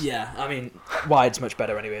earphones. Yeah, I mean, wired's much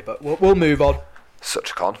better anyway, but we'll move on.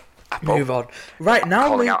 Such a con. Apple. Move on. Right, now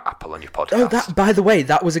calling out Apple on your podcast. Oh, that, by the way,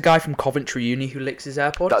 that was a guy from Coventry Uni who licks his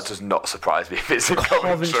AirPods. That does not surprise me if it's in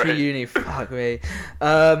Coventry Uni, fuck me.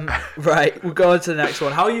 Right, we'll go on to the next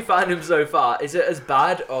one. How are you finding them so far? Is it as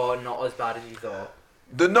bad or not as bad as you thought?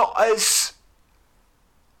 They're not as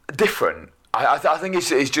different. I think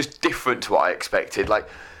it's just different to what I expected. Like,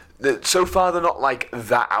 so far they're not like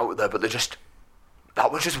that out there, but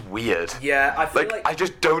that was just weird. Yeah, I feel like I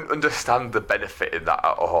just don't understand the benefit in that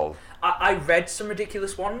at all. I read some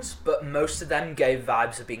ridiculous ones, but most of them gave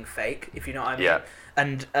vibes of being fake, if you know what I mean. Yeah.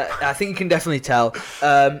 And I think you can definitely tell.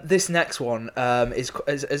 This next one is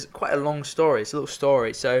quite a long story. It's a little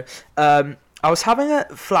story. So I was having a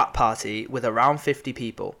flat party with around 50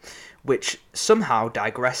 people, which somehow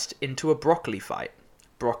digressed into a broccoli fight.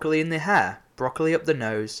 Broccoli in the hair, broccoli up the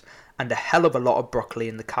nose, and a hell of a lot of broccoli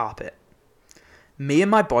in the carpet. Me and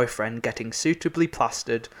my boyfriend getting suitably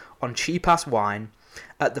plastered on cheap-ass wine,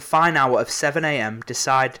 at the fine hour of 7 a.m.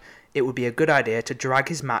 decide it would be a good idea to drag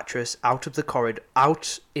his mattress out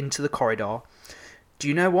into the corridor. Do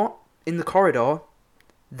you know what? In the corridor,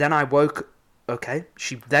 then I woke... Okay,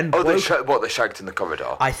 she then woke... They shagged in the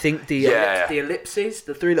corridor? I think the ellipses,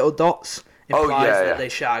 the three little dots, implies that they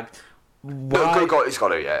shagged. No, it's got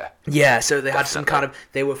to, yeah. Yeah, so they had some kind of...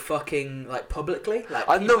 They were fucking, like, publicly. Like,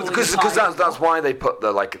 I know, because that's why they put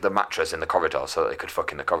the mattress in the corridor, so that they could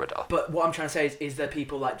fuck in the corridor. But what I'm trying to say is there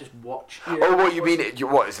people, like, just watch... what you mean?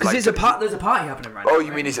 What is it like... Because there's a party happening right now. Oh,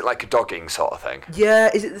 you mean, is it like a dogging sort of thing?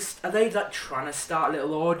 Yeah, is it... Are they, like, trying to start a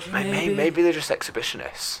little orgy, maybe they're just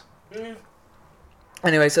exhibitionists. Mm.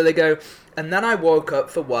 Anyway, so they go, and then I woke up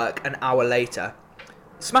for work an hour later.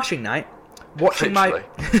 Smashing night. Watching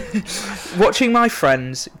my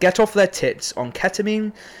friends get off their tits on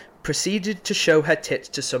ketamine, proceeded to show her tits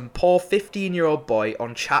to some poor 15-year-old boy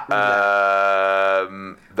on chat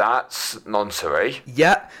roulette. That's nonsense.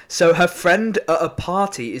 Yeah, so her friend at a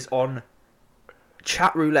party is on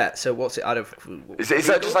chat roulette. So what's it out of? Is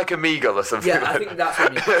that just like Omegle or something? Yeah, I think that's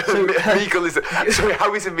what Omegle is. Sorry,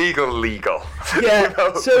 how is Omegle legal?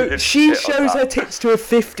 Yeah. So she shows her tits to a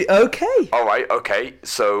 50. Okay. All right. Okay.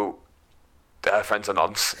 So her friends are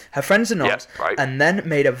nonce. Her friends are nonce. Yeah, right. And then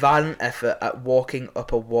made a violent effort at walking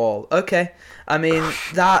up a wall. Okay. I mean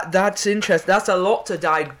that's interesting. That's a lot to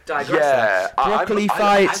digress. Yeah. Broccoli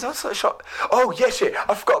fights. I'm not so shocked. Oh yeah, shit.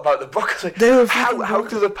 I forgot about the broccoli. How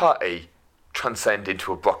does a party transcend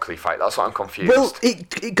into a broccoli fight? That's what I'm confused. Well,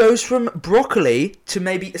 it goes from broccoli to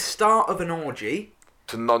maybe the start of an orgy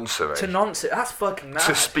to nonsense. That's fucking mad.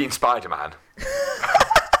 To being Spider-Man.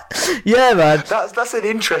 Yeah, man. That's an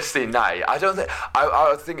interesting night. I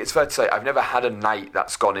think it's fair to say I've never had a night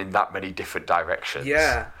that's gone in that many different directions.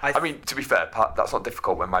 Yeah. I mean, to be fair, that's not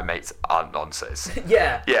difficult when my mates aren't nonces.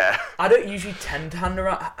 Yeah. Yeah. I don't usually tend to hang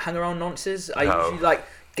around nonces. I usually like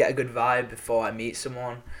get a good vibe before I meet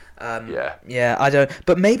someone. Yeah. Yeah, I don't.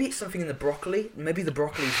 But maybe it's something in the broccoli. Maybe the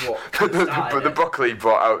broccoli's what. But the broccoli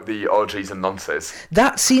brought out the orgies and nonsense.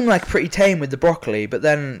 That seemed like pretty tame with the broccoli, but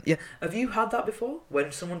then yeah. Have you had that before?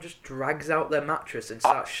 When someone just drags out their mattress and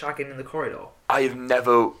starts shagging in the corridor? I have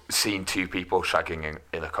never seen two people shagging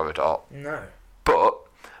in a corridor. No. But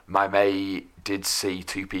my mate did see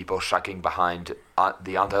two people shagging behind the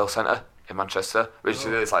Arndale Centre in Manchester, which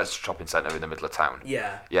is like a shopping centre in the middle of town.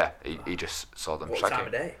 Yeah. Yeah, he just saw them shagging. What time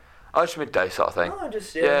of day? Oh, it's midday sort of thing. Oh,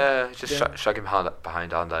 just shagging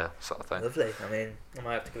behind Arndale sort of thing. Lovely. I mean, I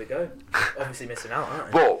might have to give it a go. Obviously missing out,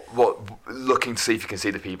 aren't I? What? Looking to see if you can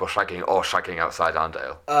see the people shagging or shagging outside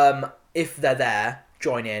Arndale. If they're there,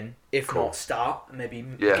 join in. If not, start and maybe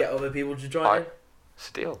get other people to join in. It's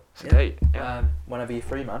a deal. It's a date. Yeah. Whenever you're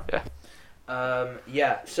free, man.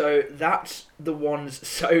 Yeah. So that's the ones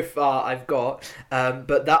so far I've got.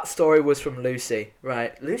 But that story was from Lucy,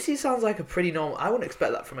 right? Lucy sounds like a pretty normal. I wouldn't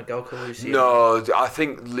expect that from a girl called Lucy. No, I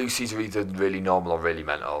think Lucy's are either really normal or really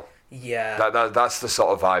mental. Yeah. That's the sort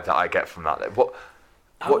of vibe that I get from that.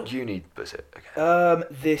 What uni was it again?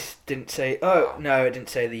 This didn't say. Oh no, it didn't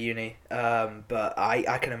say the uni. But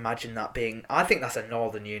I can imagine that being. I think that's a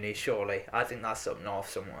northern uni. Surely, I think that's up north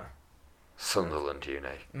somewhere. Sunderland Uni.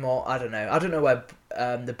 More, I don't know. I don't know where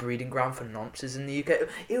the breeding ground for nonce is in the UK.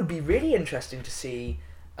 It would be really interesting to see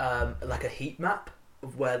like a heat map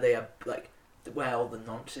of where they are, like where all the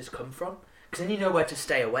nonces come from. Because then you know where to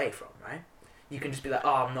stay away from, right? You can just be like,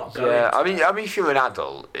 oh, I'm not going. Yeah, I mean, if you're an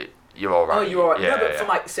adult, you're all right. Oh, you're all right. Yeah, no, but for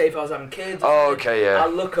like, say if I was having kids. Oh, okay, yeah. I'll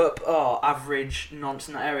look up average nonce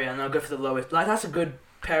in that area, and I'll go for the lowest. Like that's a good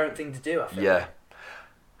parent thing to do, I think. Yeah.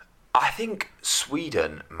 I think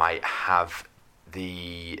Sweden might have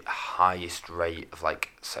the highest rate of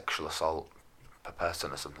like sexual assault per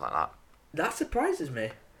person or something like that. That surprises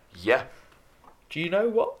me. Yeah. Do you know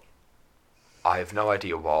what? I have no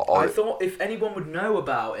idea what. I thought if anyone would know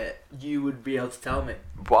about it, you would be able to tell me.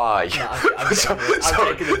 Why? No, I'm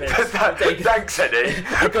taking the piss. Thanks, Eddie.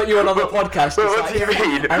 I got you on the podcast. But what do you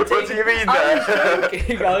mean? What do you mean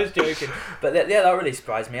there? I was joking. But that really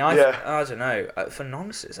surprised me. I don't know. For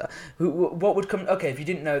nonsense. What would come... Okay, if you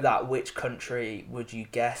didn't know that, which country would you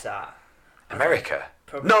guess at? America?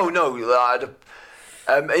 Probably. No.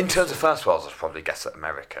 In terms of first worlds, I'd probably guess at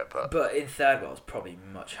America, but in third worlds, probably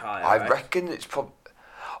much higher. I reckon it's probably.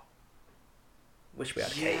 Wish we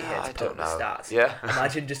had Katie here to put up the stats. Yeah.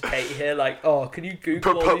 Imagine just Katie here, like, oh, can you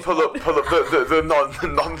Google pull up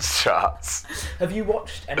the non-charts. Have you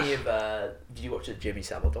watched any of? Did you watch the Jimmy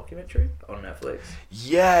Savile documentary on Netflix?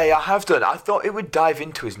 Yeah, I have done. I thought it would dive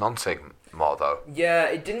into his nonsense more though. Yeah,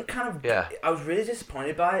 it didn't kind of. Yeah. I was really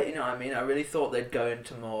disappointed by it. You know what I mean? I really thought they'd go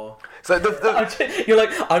into more. So you're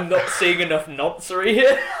like, I'm not seeing enough noncery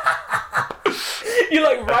here. You're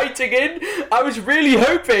like writing in. I was really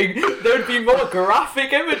hoping there would be more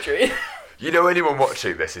graphic imagery. You know, anyone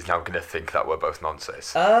watching this is now going to think that we're both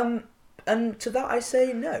nonsense. And to that I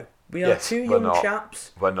say no. We are two young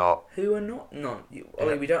chaps. We're not. Who are not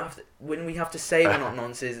Ollie, we don't have to. When we have to say we're not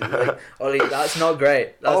nonsense, like, Ollie, that's not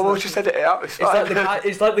great. We'll just edit it out. It's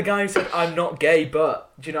like the guy who said, "I'm not gay,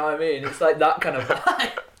 but." Do you know what I mean? It's like that kind of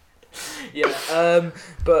vibe. Yeah.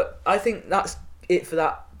 But I think that's it for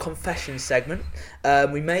that confession segment.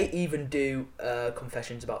 We may even do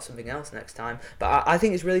confessions about something else next time. But I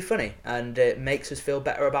think it's really funny and it makes us feel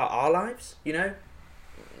better about our lives. You know.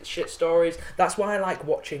 Shit stories. That's why I like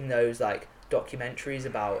watching those like documentaries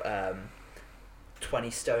about 20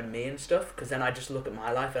 Stone Me and stuff, because then I just look at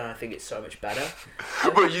my life and I think it's so much better.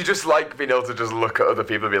 Well, you just like being able to just look at other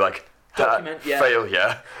people and be like,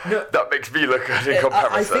 failure. No, that makes me look good in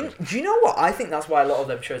comparison. I think. Do you know what? I think that's why a lot of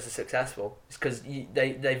them shows are successful. It's because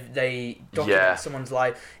they document someone's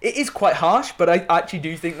life. It is quite harsh, but I actually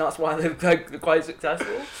do think that's why they're quite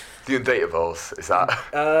successable. The Undateables, is that?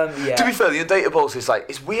 Yeah. To be fair, the Undateables is like,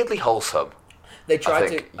 it's weirdly wholesome. They tried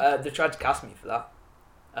to cast me for that.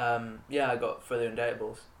 I got for the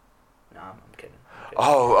Undateables. No, I'm kidding.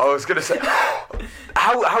 Oh, I was gonna say,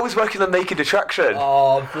 how was working on Naked Attraction?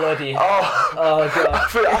 Oh bloody! Oh god!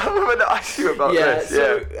 I'm gonna ask you about this.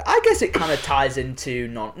 So I guess it kind of ties into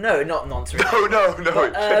not nonsense. No,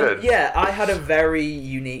 it shouldn't. Yeah, I had a very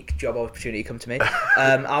unique job opportunity come to me.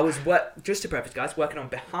 I was just to preface, guys, working on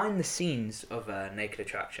behind the scenes of Naked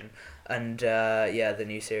Attraction, and the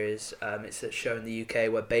new series. It's a show in the UK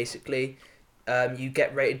where basically you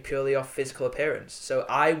get rated purely off physical appearance. So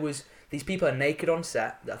these people are naked on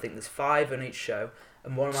set. I think there's 5 on each show,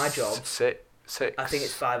 and one of my jobs... 6. I think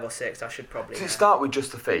it's 5 or 6. I should probably. Does it start with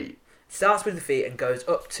just the feet? Starts with the feet and goes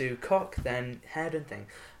up to cock, then head and thing.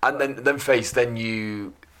 And then face. Then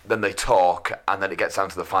then they talk, and then it gets down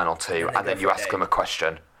to the final two, and then you ask them a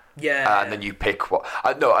question. Yeah. And then you pick what.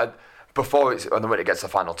 Before it's, and then when it gets to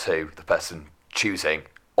the final two, the person choosing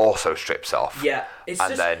also strips off. Yeah, it's and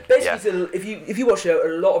just then, basically if you watch a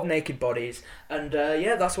lot of naked bodies, and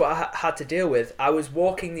that's what I had to deal with. I was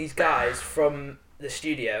walking these guys from the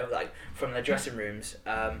studio, like from their dressing rooms,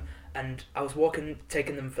 and I was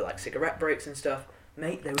taking them for like cigarette breaks and stuff.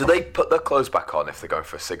 Mate, do they put their clothes back on if they're going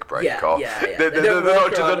for a cig break? Yeah. They're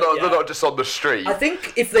not just on the street. I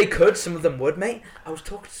think if they could, some of them would, mate. I was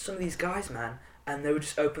talking to some of these guys, man, and they were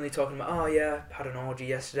just openly talking about, oh yeah, had an orgy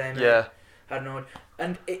yesterday, mate. Yeah. Had an orgy.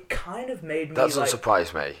 And it kind of made me That doesn't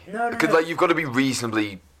surprise me. No. Because like, you've got to be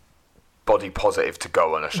reasonably body positive to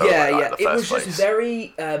go on a show like that in the first place. It was just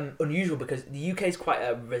very unusual because the UK is quite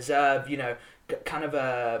a reserved, kind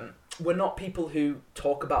of we're not people who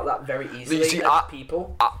talk about that very easily as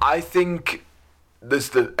people. I think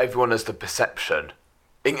everyone has the perception,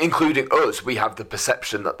 including us, we have the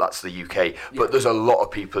perception that that's the UK, but there's a lot of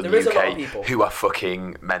people in the UK who are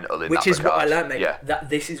fucking mental in that regard. Which is what I learned, mate. Yeah. That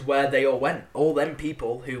this is where they all went. All them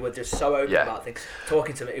people who were just so open about things,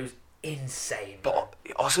 talking to me, it was insane. But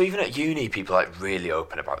also, even at uni, people are like really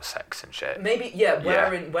open about sex and shit. Maybe,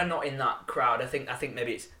 we're not in that crowd. I think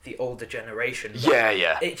maybe it's the older generation.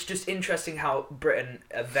 Yeah. It's just interesting how Britain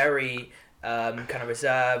are very kind of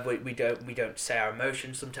reserved. We don't say our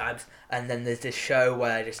emotions sometimes, and then there's this show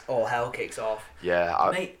where just all hell kicks off. Yeah,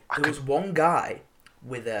 mate. There was one guy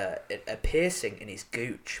with a piercing in his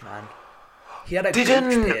gooch, man. He had a gooch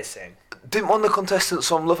piercing. Didn't one of the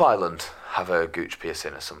contestants on Love Island have a gooch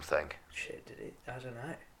piercing or something? Shit, did he? I don't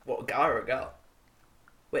know. What, a guy or a girl?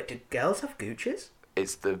 Wait, did girls have gooches?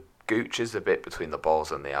 It's the gooch is the bit between the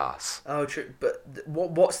balls and the arse. Oh, true. But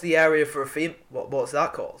what's the area for a female? What's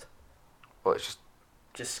that called? Well, it's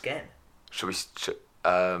just skin.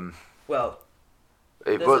 Well,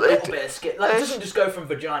 there's a little bit of skin. Like, it doesn't just go from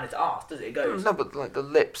vagina to arse, does it? It goes. No, but like the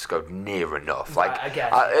lips go near enough. Right, like I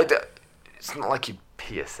guess. It's not like you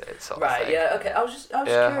pierce it, sort of thing. Right, yeah, okay. I was just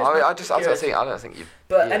curious. I don't think you.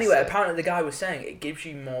 But anyway, apparently the guy was saying it gives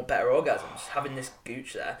you better orgasms having this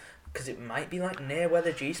gooch there because it might be like near where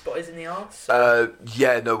the G-spot is in the arse. Well,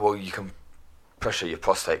 you can pressure your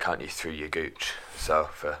prostate, can't you, through your gooch?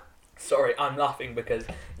 Sorry, I'm laughing because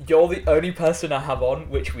you're the only person I have on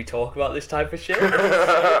which we talk about this type of shit.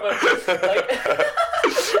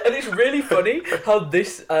 And it's really funny how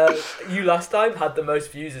this, you last time had the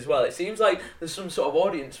most views as well. It seems like there's some sort of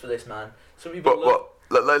audience for this, man. Some people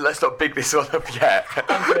let's not big this one up yet.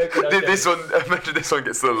 I'm joking. Imagine this one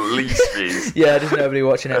gets the least views. Yeah, there's nobody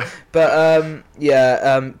watching it. But,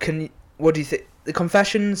 what do you think? The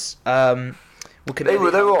confessions, they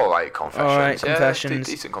were alright confessions. Alright, confessions.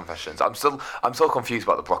 Decent confessions. I'm still confused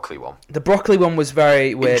about the broccoli one. The broccoli one was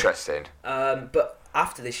very weird. Interesting. But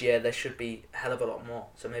after this year, there should be a hell of a lot more.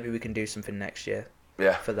 So maybe we can do something next year.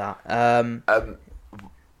 Yeah. For that.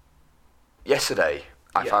 Yesterday,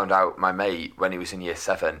 I found out my mate, when he was in year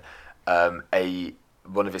 7,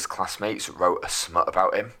 one of his classmates wrote a smut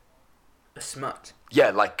about him. A smut? Yeah,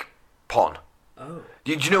 like porn. Oh.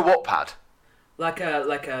 Do you know Wattpad? Like a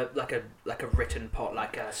written pot,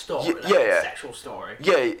 like a story, a sexual story.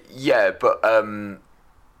 Yeah, but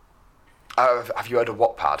have you heard of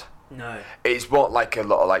Wattpad? No. It's what like a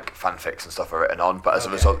lot of like fanfics and stuff are written on, but as a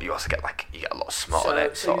result, you also get a lot of smut on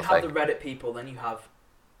it. So you have the Reddit people, then you have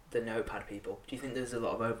the Notepad people. Do you think there's a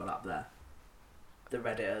lot of overlap there? The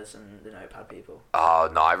Redditors and the Notepad people. Oh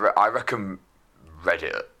no, I reckon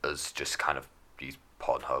Redditors just kind of use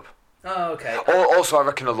Pornhub. Oh, okay. Also, I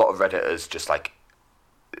reckon a lot of Redditors just like.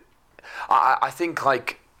 I think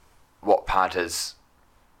like Wattpad is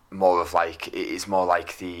more of like it's more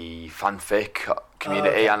like the fanfic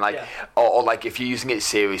community and like or like if you're using it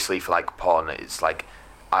seriously for like porn, it's like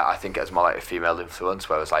I think it's more like a female influence.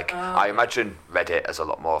 Whereas like I imagine Reddit as a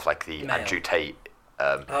lot more of like the male. Andrew Tate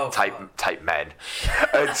type men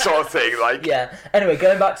sort of thing. Like Anyway,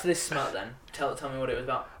 going back to this smut then. Tell me what it was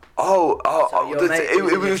about.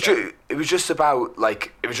 It was just about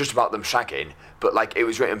them shagging, but like it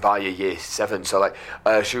was written by a year 7, so like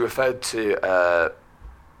she referred to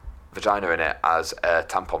vagina in it as a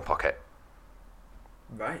tampon pocket.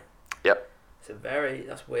 Right. Yep.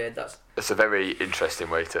 That's weird. It's a very interesting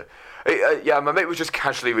way to. My mate was just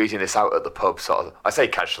casually reading this out at the pub. Sort of. I say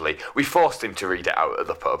casually. We forced him to read it out at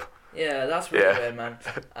the pub. Yeah, that's really weird, man.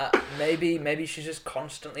 Maybe she's just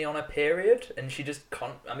constantly on a period, and she just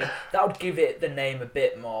I mean, that would give it the name a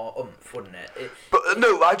bit more oomph, wouldn't it? But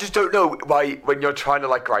no, I just don't know why, when you're trying to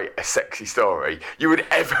like write a sexy story, you would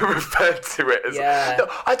ever refer to it as. Yeah. No,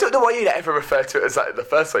 I don't know why you'd ever refer to it as that in the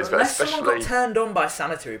first place. Unless but especially someone got turned on by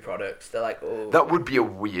sanitary products, they're like, oh. That would be a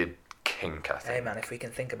weird kink, I think. Hey man, if we can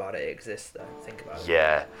think about it, it exists though. Think about it.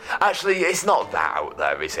 Yeah. Actually, it's not that out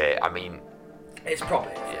there, is it? I mean. It's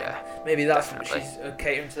probably. Yeah. Maybe that's definitely. She's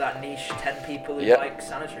catering to that niche 10 people who like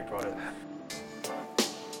sanitary products.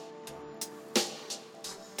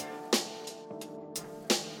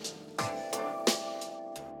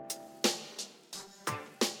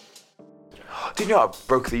 Do you know I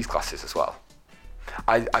broke these glasses as well?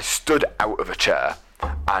 I stood out of a chair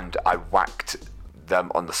and I whacked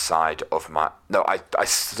them on the side of my... No, I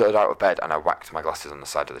stood out of bed and I whacked my glasses on the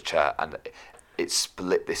side of the chair and it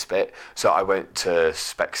split this bit. So I went to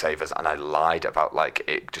Specsavers and I lied about like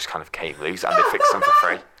it just kind of came loose and they fixed them for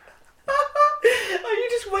free. Are you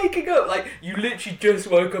just waking up? Like, you literally just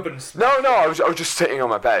woke up and... No, I was just sitting on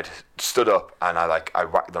my bed, stood up, and I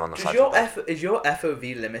whacked them on the side of the bed. Is your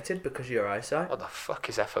FOV limited because of your eyesight? What the fuck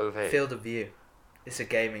is FOV? Field of view. It's a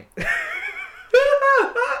gaming...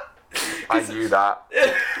 I knew that.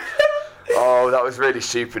 Oh, that was really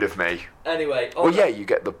stupid of me. Anyway... Well, yeah, you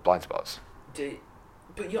get the blind spots.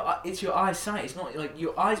 But it's your eyesight. It's not like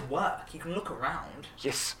your eyes work. You can look around.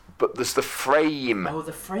 Yes, but there's the frame. Oh,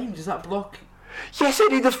 the frame. Does that block? Yes, I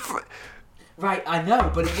need the Right, I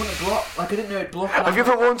know, but it wouldn't block. Like, I didn't know it blocked. Have you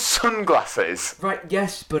ever worn sunglasses? Right,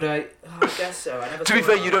 yes, but I guess so. I never. To be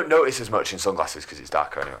fair, you don't notice as much in sunglasses because it's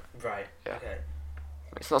darker anyway. Right. Yeah. Okay.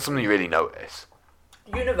 It's not something you really notice.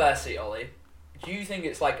 University, Ollie. Do you think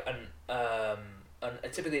it's like a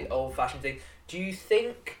typically old-fashioned thing? Do you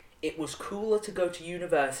think it was cooler to go to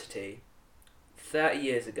university 30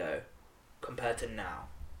 years ago compared to now?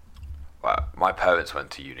 Well, my parents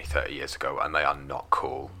went to uni 30 years ago and they are not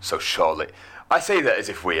cool. So surely, I say that as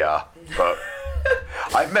if we are, but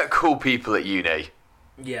I've met cool people at uni.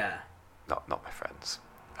 Yeah. Not my friends.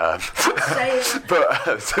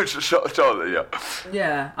 But so surely, yeah.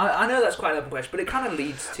 Yeah, I know that's quite an open question, but it kind of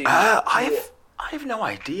leads to. I have no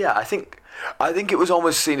idea. I think it was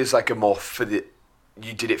almost seen as like a more for the.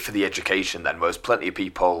 You did it for the education then, whereas plenty of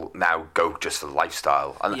people now go just for the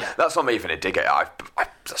lifestyle. And that's not me even a dig at it.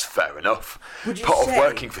 That's fair enough. Would you Part say, of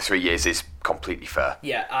working for 3 years is completely fair.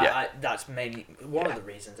 Yeah, that's mainly one of the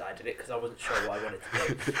reasons I did it, because I wasn't sure what I wanted to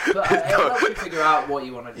do. But it helps you figure out what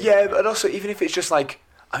you want to do. Yeah, but also, even if it's just like,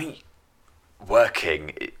 I mean,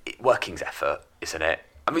 working's effort, isn't it?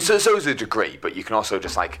 I mean, so is a degree, but you can also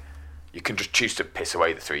just like, you can just choose to piss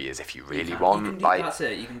away the 3 years if you really want. That's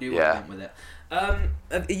it. You can do what you want with it. Are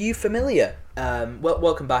you familiar?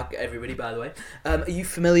 Welcome back, everybody. By the way, are you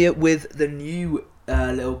familiar with the new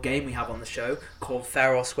little game we have on the show called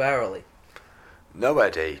Fair or Square, Ollie? No,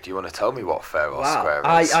 Eddie. Do you want to tell me what Fair or Square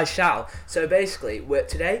is? I shall. So basically,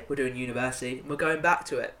 today we're doing university. And we're going back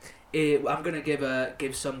to it. I'm going to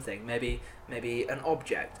give something, maybe an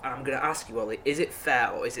object, and I'm going to ask you, Ollie, is it fair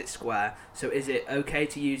or is it square? So is it okay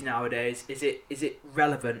to use nowadays? Is it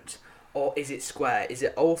relevant? Or is it square? Is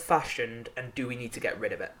it old-fashioned, and do we need to get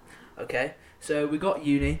rid of it? Okay, so we got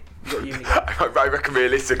uni. I reckon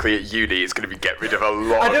realistically at uni it's going to be get rid of a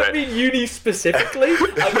lot of it. I don't mean uni specifically.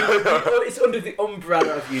 I mean it's under the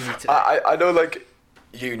umbrella of uni today. I know, like,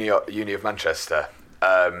 uni of Manchester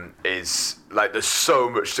is, like, there's so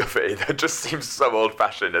much stuff in it that just seems so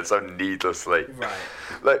old-fashioned and so needlessly. Right.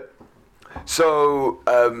 Like, so,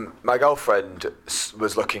 my girlfriend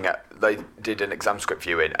was looking at, they did an exam script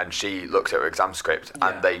viewing, and she looked at her exam script,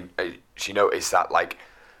 and she noticed that, like,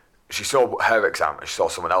 she saw her exam, and she saw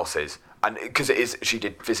someone else's, and because she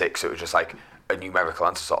did physics, so it was just, like, a numerical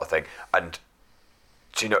answer sort of thing, and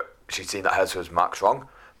she'd seen that hers was marked wrong,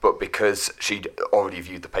 but because she'd already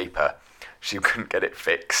viewed the paper, she couldn't get it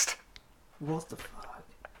fixed. What the fuck?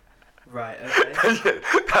 Right, okay.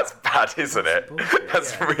 That's bad, isn't it? Bullshit,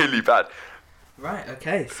 That's really bad. Right,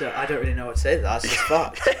 okay, so I don't really know what to say to that. That's just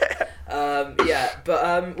fucked.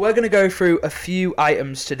 We're going to go through a few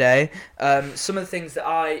items today. Some of the things that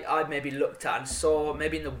I maybe looked at and saw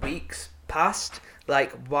maybe in the weeks past,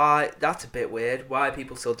 like, why, that's a bit weird. Why are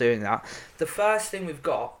people still doing that? The first thing we've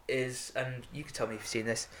got is, and you can tell me if you've seen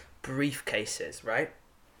this, briefcases, right?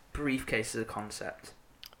 Briefcase is a concept.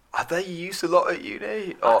 Are they used a lot at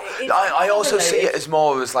uni? I also see it as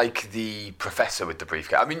more as like the professor with the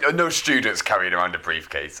briefcase. I mean, no students carrying around a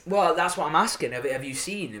briefcase. Well, that's what I'm asking. Have you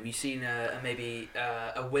seen maybe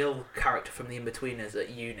a Will character from the In-Betweeners at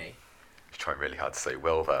uni? You're trying really hard to say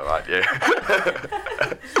Will there, aren't you?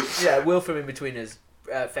 Yeah, Will from In-Betweeners.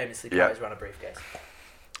 famously carries around a briefcase.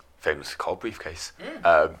 Famously called briefcase.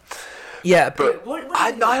 Yeah, but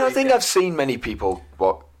I don't think I've seen many people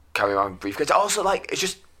carry around a briefcase. Also, like, it's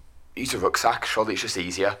just use a rucksack. Surely it's just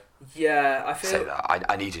easier. Yeah, I feel. Say that.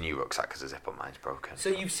 I need a new rucksack because the zip on mine's broken. So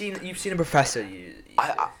you've seen a professor.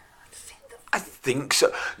 I think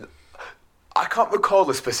so. I can't recall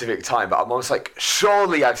a specific time, but I'm almost like,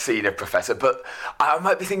 surely I've seen a professor. But I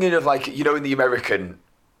might be thinking of, like, you know, in the American,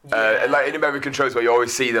 like in American shows where you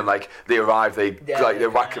always see them, like, they arrive, they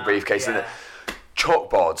whack a briefcase and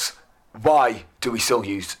chalkboards. Why do we still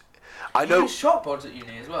use? I know you use chalkboards at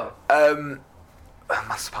uni as well.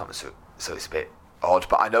 Maths department, so it's a bit odd.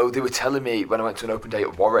 But I know they were telling me when I went to an open day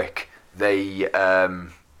at Warwick, they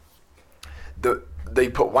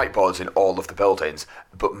put whiteboards in all of the buildings,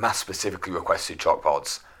 but maths specifically requested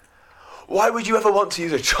chalkboards. Why would you ever want to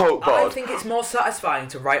use a chalkboard? I think it's more satisfying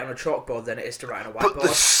to write on a chalkboard than it is to write on a whiteboard. But the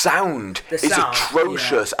sound is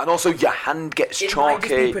atrocious, and also your hand gets chalky. It might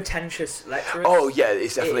just be pretentious lecturers. Oh yeah,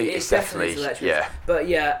 it's definitely yeah. But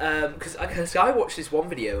yeah, because I watched this one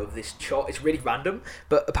video of this chalk. It's really random,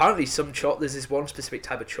 but apparently some chalk. There's this one specific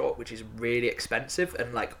type of chalk which is really expensive,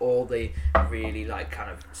 and like all the really like kind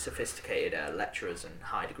of sophisticated lecturers and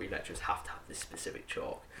high degree lecturers have to have this specific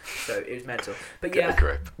chalk. So it was mental. But yeah,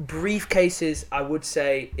 briefcases, I would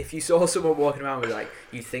say, if you saw someone walking around with, like,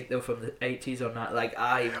 you think they were from the 80s or not, like,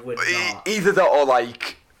 I would not. Either that or,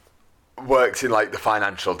 like, worked in, like, the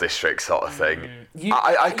financial district sort of thing.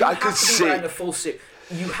 I could see. Wearing a full suit.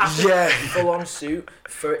 You have to wear a full-on suit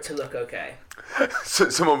for it to look okay. So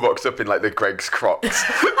someone walks up in, like, the Greg's Crocs.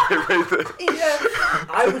 Yeah.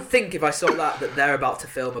 I would think if I saw that they're about to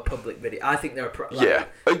film a public video. I think they're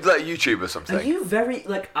like YouTube or something. Are you very,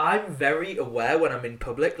 like, I'm very aware when I'm in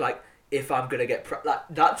public, like, if I'm going to get... like,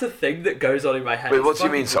 that's a thing that goes on in my head. Wait, what do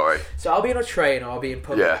you mean, sorry? So I'll be on a train or I'll be in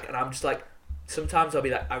public and I'm just like... Sometimes I'll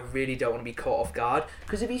be like, I really don't want to be caught off guard.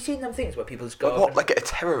 Because have you seen them things where people just go... like a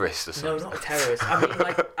terrorist or something? No, not a terrorist. I mean,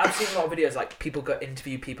 like, I've seen a lot of videos, like, people go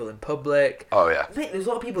interview people in public. Oh, yeah. Mate, there's a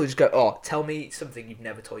lot of people who just go, tell me something you've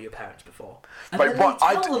never told your parents before. And but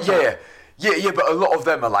a lot of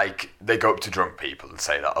them are like, they go up to drunk people and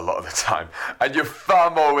say that a lot of the time. And you're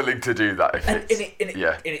far more willing to do that and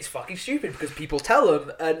it's fucking stupid because people tell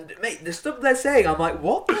them, and, mate, the stuff they're saying, I'm like,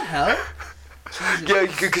 what the hell? Jesus. Yeah,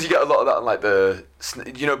 because you get a lot of that on, like,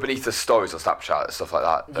 beneath the stories on Snapchat and stuff like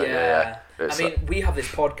that. Yeah. I mean, we have this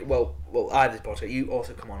podcast. Well, I have this podcast. You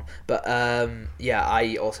also come on, but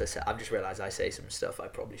I also say. I've just realised I say some stuff I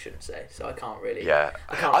probably shouldn't say, so I can't really. Yeah,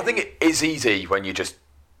 I think it is easy when you're just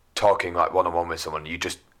talking like one-on-one with someone. You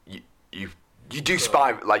just you do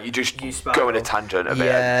spy, like you just go in a tangent a bit.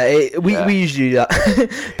 Yeah, we usually do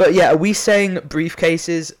that. But yeah, are we saying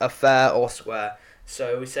briefcases are fair or square?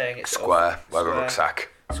 So we're saying it's square. Wear a rucksack.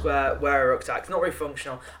 Square. Wear a rucksack. It's not very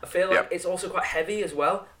functional. I feel like it's also quite heavy as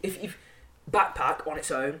well. If backpack on its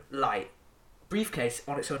own, light. Briefcase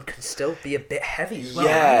on its own can still be a bit heavy as well.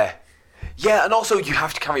 Yeah. Right? Yeah, and also you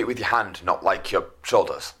have to carry it with your hand, not like your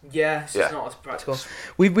shoulders. Yeah, it's not as practical.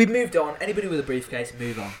 We've moved on. Anybody with a briefcase,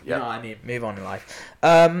 move on. You know what I mean? Move on in life.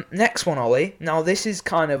 Next one, Ollie. Now this is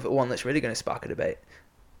kind of one that's really going to spark a debate.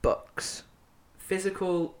 Books.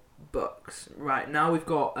 Physical books. Right, now we've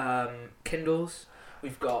got Kindles.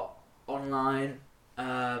 We've got online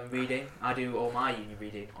reading. I do all my uni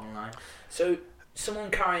reading online. So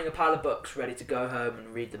someone carrying a pile of books ready to go home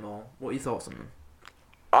and read them all. What are your thoughts on them?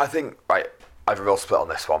 I think, I have a real split on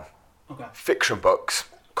this one. Okay. Fiction books,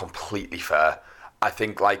 completely fair. I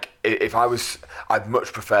think, like, I'd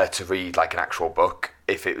much prefer to read, like, an actual book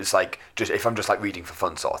if it was, like, if I'm just, like, reading for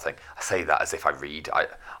fun sort of thing. I say that as if I read.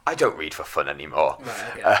 I don't read for fun anymore.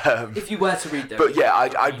 Right, okay. If you were to read them, but yeah,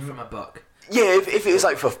 I'd read from a book. Yeah, if it was,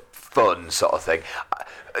 like, for fun sort of thing.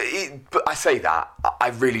 But I say that, I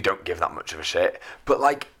really don't give that much of a shit. But,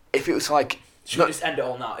 like, if it was, like... Should we just end it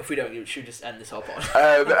all now? If we don't, should we just end this whole pod?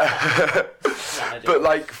 But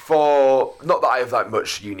like not that I have like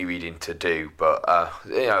much uni reading to do, but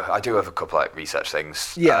I do have a couple like research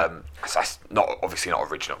things. Yeah. That's obviously not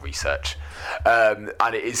original research, and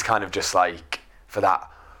it is kind of just like for that.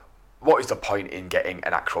 What is the point in getting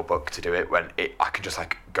an actual book to do it when I can just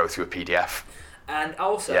like go through a PDF? And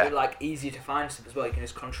also, like, easier to find stuff as well. You can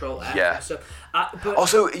just control F and stuff. But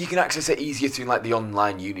also, you can access it easier through, like, the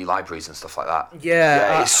online uni libraries and stuff like that.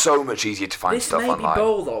 Yeah. It's so much easier to find stuff online. This may be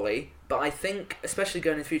bold, Ollie, but I think, especially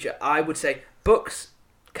going in the future, I would say books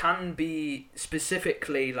can be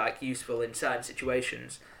specifically, like, useful in certain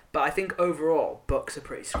situations. But I think overall, books are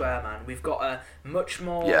pretty square, man. We've got a much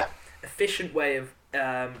more efficient way of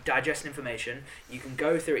digesting information. You can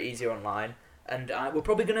go through it easier online. And we're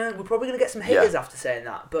probably gonna get some haters after saying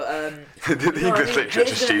that, but the English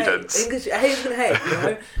literature students. Haters gonna hate, you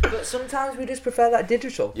know. But sometimes we just prefer that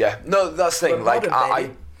digital. Yeah, no, that's the thing. Like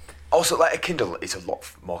I also like a Kindle is a lot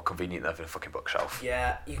more convenient than a fucking bookshelf.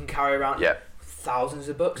 Yeah, you can carry around thousands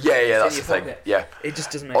of books. Yeah, that's the thing. Yeah, it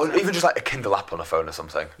just doesn't make sense. Or even just like a Kindle app on a phone or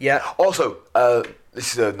something. Yeah. Also,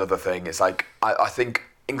 this is another thing. It's like I think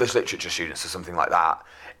English literature students or something like that.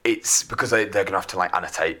 It's because they're gonna have to like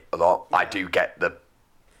annotate a lot. Yeah. I do get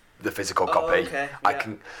the physical copy. Okay. I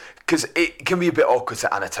can, because it can be a bit awkward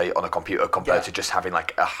to annotate on a computer compared to just having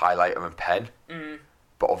like a highlighter and pen. Mm.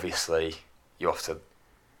 But obviously, you have to.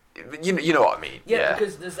 You know what I mean? Yeah,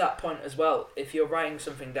 because there's that point as well. If you're writing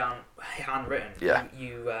something down handwritten,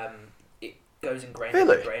 you it goes ingrained in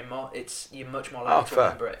your brain more. You're much more likely to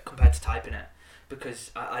remember it compared to typing it. Because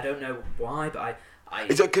I don't know why, but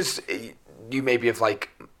Is it because you maybe have like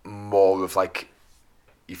more of like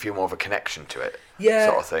you feel more of a connection to it? Yeah,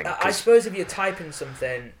 sort of thing. I suppose if you're typing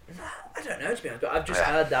something, I don't know to be honest, but I've just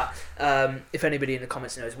heard that. If anybody in the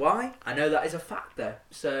comments knows why, I know that is a fact though.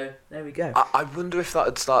 So there we go. I wonder if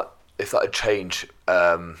that'd change,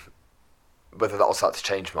 whether that'll start to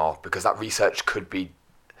change more, because that research could be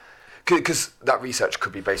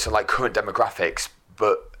based on like current demographics,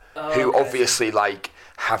 but who obviously like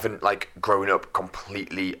haven't like grown up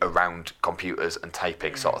completely around computers and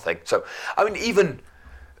typing sort of thing. So I mean,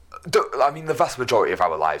 the vast majority of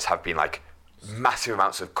our lives have been like massive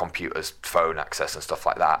amounts of computers, phone access and stuff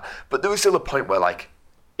like that. But there was still a point where like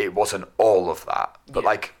it wasn't all of that. But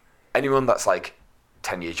like anyone that's like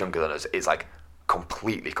 10 years younger than us is like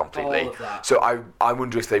completely. All of that. So I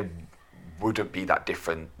wonder if they wouldn't be that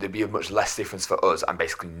different. There'd be a much less difference for us and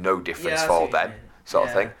basically no difference for them, sort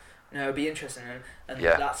of thing. No, it'd be interesting, and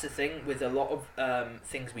that's the thing with a lot of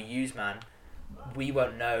things we use, man. We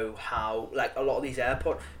won't know how, like a lot of these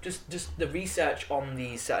airport, just the research on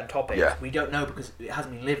these certain topics, we don't know because it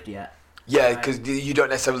hasn't been lived yet. Yeah, because you don't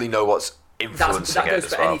necessarily know what's influencing that goes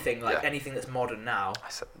for well. anything, like anything that's modern now.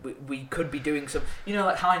 We could be doing some,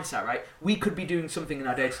 like hindsight, right? We could be doing something in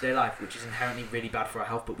our day-to-day life which is inherently really bad for our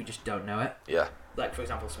health, but we just don't know it. Yeah. Like, for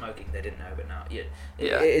example, smoking, they didn't know, but now, it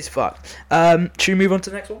is fucked. Should we move on to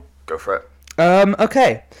the next one? Go for it.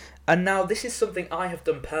 Okay. And now this is something I have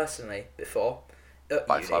done personally before.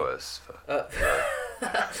 Buy flowers.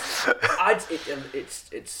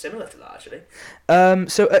 It's similar to that, actually.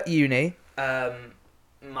 So at uni,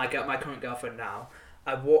 my current girlfriend now,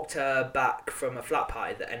 I walked her back from a flat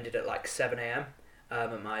party that ended at like 7 a.m.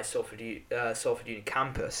 At my Salford Uni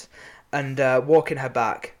campus. And walking her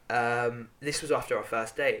back, this was after our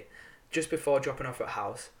first date. Just before dropping off at her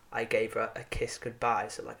house, I gave her a kiss goodbye.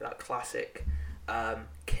 So like that classic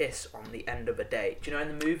kiss on the end of a date. Do you know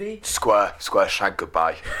in the movie? Square shag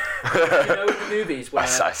goodbye. Do you know in the movies where...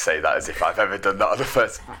 I say that as if I've ever done that on the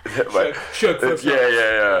first... Shag first.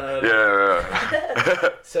 Yeah.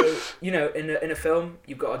 So, in a film,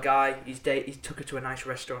 you've got a guy, he's took her to a nice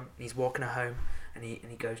restaurant, and he's walking her home, and he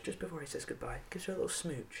goes, just before he says goodbye, gives her a little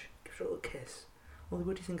smooch, gives her a little kiss. Well,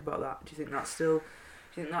 what do you think about that? Do you think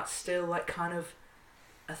that's still like kind of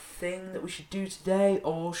a thing that we should do today,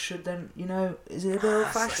 or should then, is it a bit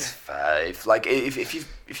old-fashioned? That's fair.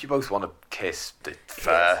 If you both want to kiss, it's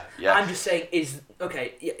fair. Yeah. I'm just saying, it's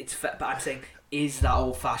fair, but I'm saying, is that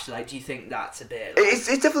old-fashioned? Like, do you think that's a bit? Like... It's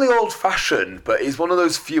definitely old-fashioned, but it's one of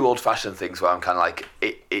those few old-fashioned things where I'm kind of like,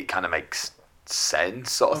 it kind of makes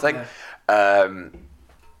sense, sort of thing. The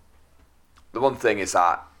one thing is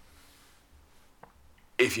that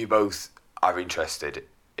if you both are interested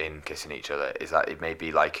in kissing each other, is that it may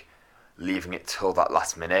be like leaving it till that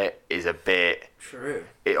last minute is a bit true.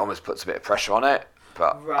 It almost puts a bit of pressure on it,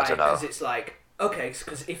 but I don't know. Because it's like, okay,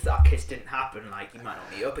 because if that kiss didn't happen, like you might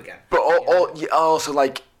not meet up again. But also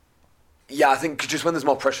like, I think just when there's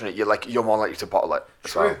more pressure on it, you're more likely to bottle it.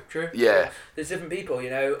 True. Yeah. There's different people,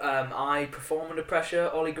 I perform under pressure.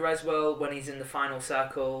 Ollie Greswell, when he's in the final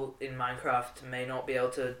circle in Minecraft, may not be able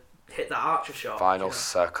to hit that archer shot. Final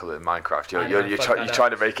circle in Minecraft. You're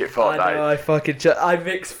trying to make it Fortnite. I know. I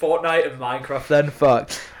mix Fortnite and Minecraft. Then fuck.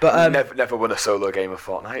 But never won a solo game of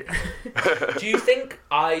Fortnite. Do you think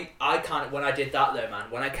I kind of, when I did that though, man?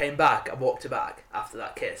 When I came back, I walked her back after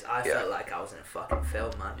that kiss. I felt like I was in a fucking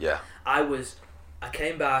film, man. Yeah. I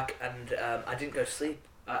came back and I didn't go to sleep.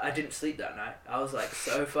 I didn't sleep that night. I was like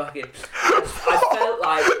so fucking... I felt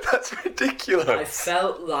like... That's ridiculous. I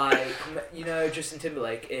felt like, Justin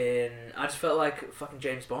Timberlake in... I just felt like fucking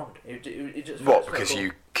James Bond. It just what, because cool.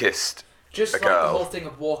 You kissed Just like the whole thing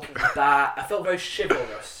of walking with that, I felt very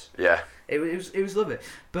chivalrous. Yeah. It was lovely.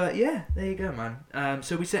 But yeah, there you go, man.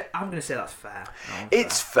 So I'm going to say that's fair.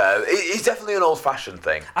 It's fair. It's definitely an old-fashioned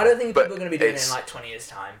thing. I don't think people are going to be doing it in like 20 years'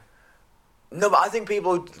 time. No, but I think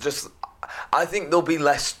people I think there'll be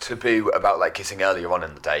less taboo about like kissing earlier on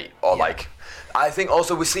in the date, or like, I think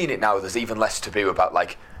also we're seeing it now. There's even less taboo about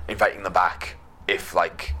like inviting them back if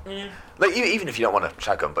like even if you don't want to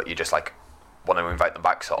shag them, but you just like want to invite them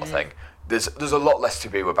back sort of thing. There's a lot less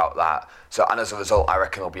taboo about that. So, and as a result, I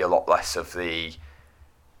reckon there'll be a lot less of the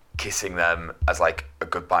kissing them as like a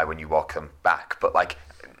goodbye when you walk them back, but like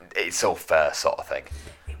it's all fair sort of thing.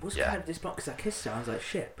 It was kind of disappointing because I kissed her. I was like,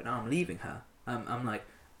 shit, but now I'm leaving her. I'm like,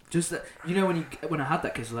 just that, you know, when I had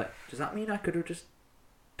that kiss, I was like, does that mean I could have just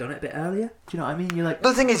done it a bit earlier? Do you know what I mean? You're like,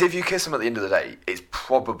 the thing is, if you kiss them at the end of the day, it's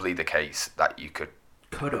probably the case that you could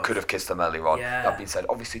have kissed them earlier on. Yeah. That being said,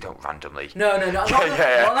 obviously don't randomly. No, not like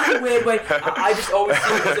a weird way. I just always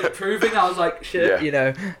see it as improving. I was like, shit, you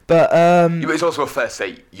know. But but it's also a first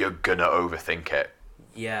date. You're gonna overthink it.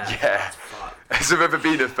 Yeah. Yeah. Has there ever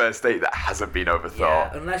been a first date that hasn't been overthought?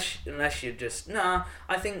 Yeah, unless you're just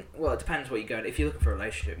I think it depends what you're going. If you're looking for a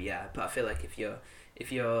relationship, yeah. But I feel like if you're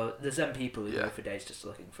there's some people who go for dates just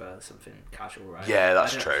looking for something casual, right? Yeah,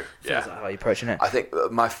 that's true. Feels like how you're approaching it. I think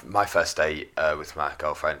my first date with my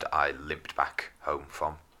girlfriend, I limped back home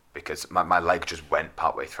from because my leg just went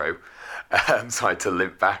partway through, so I had to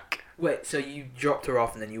limp back. Wait, so you dropped her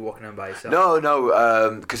off and then you walking home by yourself?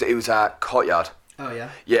 No, because it was at Courtyard. Oh yeah.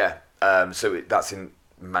 Yeah. So that's in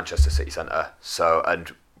Manchester city centre. So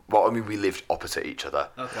we lived opposite each other.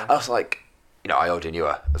 Okay. I was like, I already knew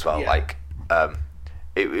her as well. Yeah. Like,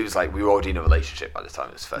 it was like we were already in a relationship by the time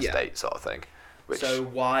it was first date sort of thing. So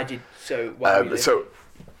why? I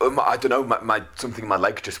don't know. My something in my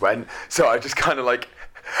leg just went. So I just kind of like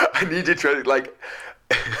I needed to like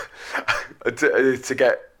to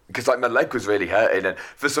get. Because like my leg was really hurting, and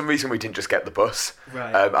for some reason we didn't just get the bus.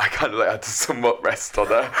 Right. I kind of like had to somewhat rest on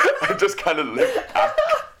her and just kind of limped back.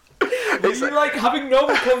 Were you like having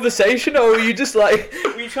normal conversation, or were you just like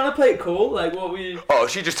were you trying to play it cool? Like what were you? Oh,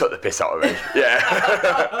 she just took the piss out of me. Yeah.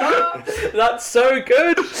 That's so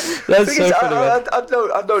good. That's so funny.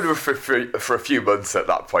 I'd known her for a few months at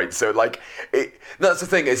that point, so like that's the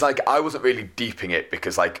thing. Is like I wasn't really deeping it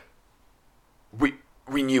because like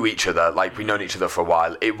we knew each other, like we'd known each other for a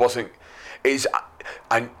while. It was a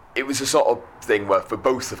sort of thing where for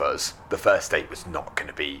both of us, the first date was not going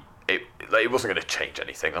to be, it wasn't going to change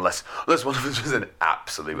anything unless one of us was an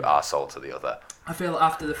absolute arsehole to the other. I feel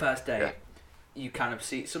after the first date, you kind of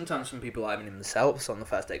see, sometimes some people are even themselves on the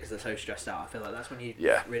first date because they're so stressed out. I feel like that's when you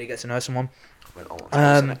really get to know someone. Went on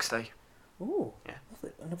the next day. Ooh. Yeah.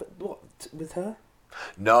 What, with her?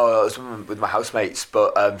 No, it was with my housemates,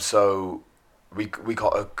 but so... We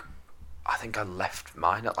got I think I left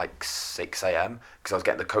mine at like 6 a.m. because I was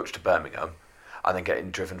getting the coach to Birmingham and then getting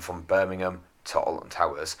driven from Birmingham to Alton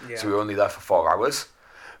Towers. Yeah. So we were only there for 4 hours.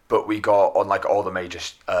 But we got on like all the major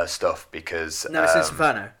stuff because... No, it's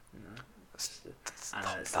Inferno.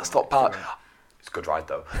 That's not part... It's a good ride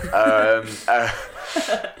though.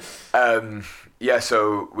 Yeah,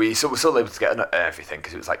 so we're still able to get everything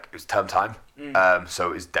because it was term time. So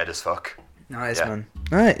it was dead as fuck. Nice, man.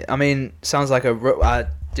 Right. I mean, sounds like I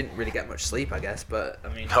didn't really get much sleep, I guess, but I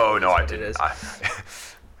mean... No, I didn't.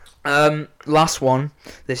 Last one.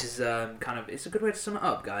 This is it's a good way to sum it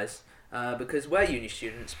up, guys, because we're uni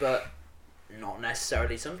students, but not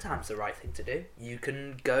necessarily sometimes the right thing to do. You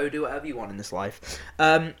can go do whatever you want in this life.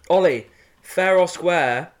 Ollie, fair or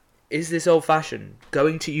square, is this old-fashioned?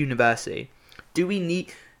 Going to university, do we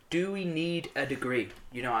need a degree?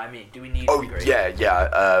 You know what I mean? Do we need a degree?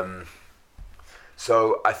 Yeah.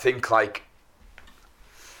 So I think like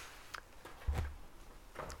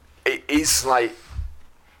it is like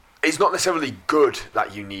it's not necessarily good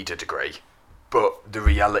that you need a degree, but the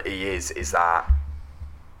reality is that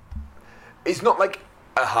it's not like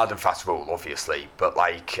a hard and fast rule, obviously, but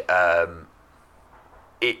like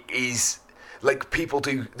it is like people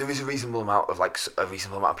do. There is a reasonable amount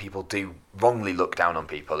of people do wrongly look down on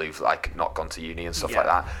people who've like not gone to uni and stuff like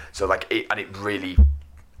that. So like it really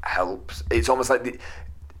helps. It's almost like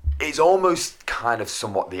it's almost kind of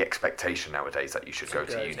somewhat the expectation nowadays that you should go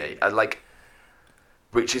to uni, and like,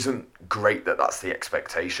 which isn't great that that's the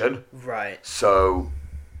expectation. Right. So,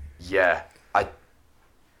 yeah,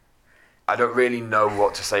 I don't really know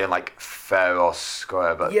what to say on like fair or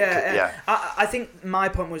square, but yeah. I think my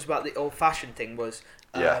point was about the old-fashioned thing was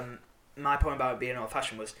my point about it being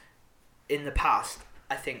old-fashioned was in the past.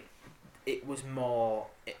 I think it was more.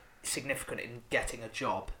 significant in getting a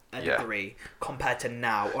job, a degree, compared to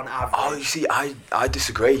now on average. Oh, you see, I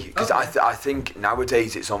disagree, because I think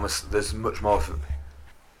nowadays it's almost, there's much more of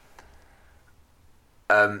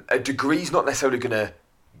a degree's not necessarily going to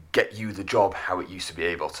get you the job how it used to be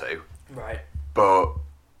able to. Right. But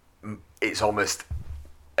it's almost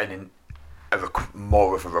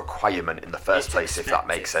more of a requirement in the first place, if that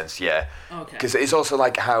makes sense. Yeah. Okay. Because it's also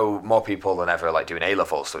like how more people than ever like doing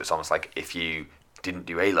A-levels, so it's almost like if you didn't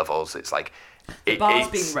do A-levels, it's like the bar's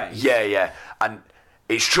being raised. Yeah, and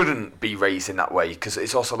it shouldn't be raised in that way, because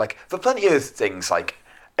it's also like for plenty of things like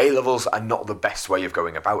A-levels are not the best way of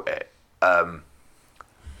going about it.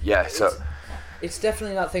 It's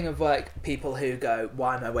definitely that thing of like people who go,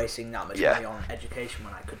 why am I wasting that much money on education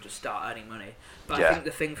when I could just start earning money? But I think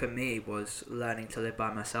the thing for me was learning to live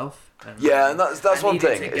by myself. And and that's one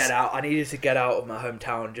thing. I needed to get out of my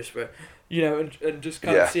hometown just for, and just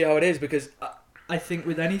kind of see how it is, because I think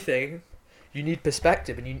with anything, you need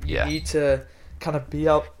perspective, and you need to kind of be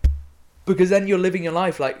out, because then you're living your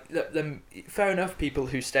life. Like, fair enough, people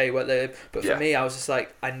who stay where they live, but for me, I was just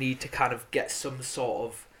like, I need to kind of get some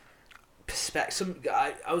sort of perspective.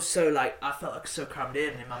 I was so like, I felt like so crammed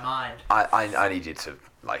in my mind. I needed to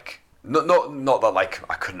like, not that like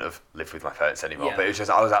I couldn't have lived with my parents anymore, but it was just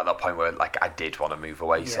I was at that point where like I did want to move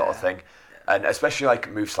away, sort of thing, and especially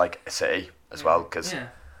like move to like a city as well, because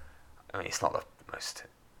I mean it's not the most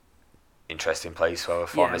interesting place for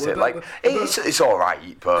fun, is it? Like it's all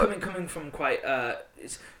right, but coming from quite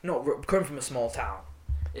it's not coming from a small town.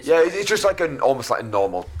 It's just like almost like a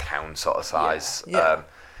normal town sort of size. And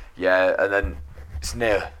then it's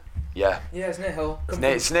near. Yeah, it's near Hull.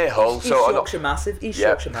 It's near Hull. East Yorkshire massive. East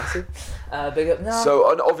Yorkshire massive. Big up now. So,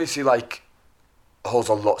 and obviously, like, Hull's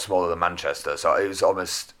a lot smaller than Manchester, so it was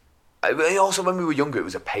almost. I mean, also, when we were younger, it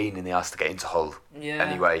was a pain in the ass to get into Hull. Yeah.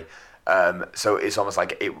 Anyway, so it's almost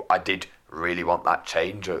like I did really want that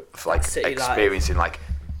change of like experiencing like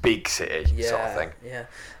big city sort of thing. Yeah,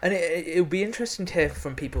 and it would be interesting to hear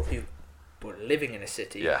from people who were living in a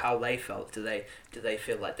city how they felt. Do they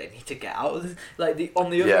feel like they need to get out of this? Like on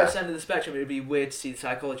the other end of the spectrum, it would be weird to see the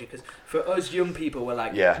psychology, because for us young people, we're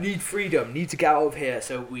like need freedom, need to get out of here,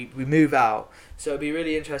 so we move out. So it'd be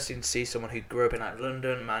really interesting to see someone who grew up in like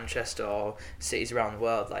London, Manchester, or cities around the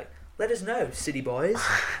world. Like, let us know, city boys,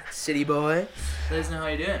 city boy. Let us know how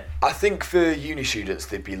you're doing. I think for uni students,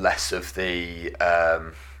 there'd be less of the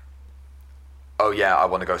I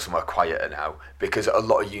want to go somewhere quieter now, because a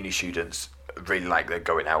lot of uni students really like they're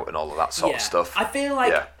going out and all of that sort of stuff. I feel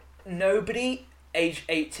like nobody age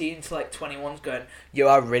 18 to like 21's going, yo,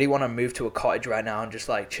 I really want to move to a cottage right now and just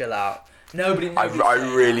like chill out. Nobody. I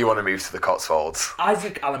really want to move to the Cotswolds.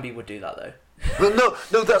 Isaac Allenby would do that though. Well,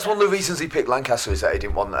 no, that's one of the reasons he picked Lancaster, is that he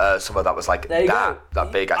didn't want somewhere that was like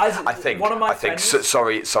that big. Isaac, I think. One of my friends.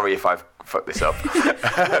 Sorry if I've fucked this up.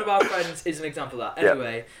 One of our friends is an example of that.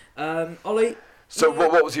 Anyway, Ollie. So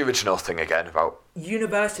what was the original thing again about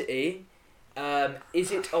university?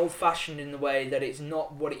 Is it old-fashioned in the way that it's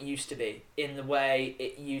not what it used to be, in the way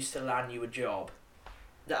it used to land you a job?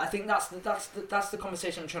 I think that's the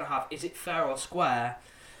conversation I'm trying to have. Is it fair or square?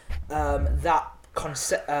 That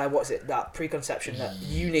preconception that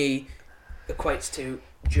uni equates to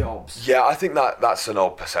jobs. Yeah, I think that's an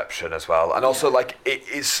old perception as well, and also like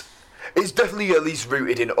it's definitely at least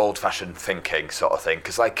rooted in old-fashioned thinking sort of thing.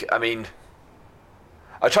 Because like, I mean,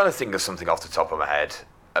 I'm trying to think of something off the top of my head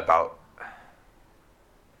about.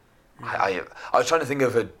 I was trying to think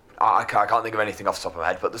of I can't think of anything off the top of my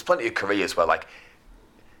head, but there's plenty of careers where like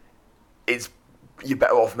you're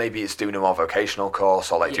better off maybe it's doing a more vocational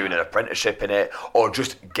course, or like doing an apprenticeship in it, or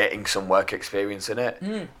just getting some work experience in it.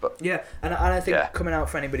 But and I think coming out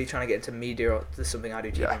for anybody trying to get into media, or there's something I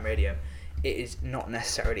do TV and radio, it is not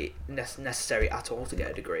necessary at all to get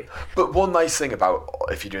a degree. But one nice thing about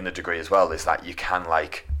if you're doing the degree as well is that you can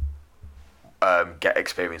like get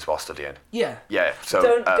experience while studying. Yeah.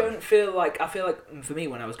 So don't feel like, I feel like for me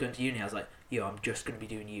when I was going to uni, I was like, yo, I'm just going to be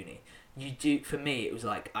doing uni. For me, it was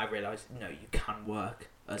like I realised no, you can work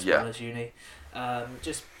as well as uni.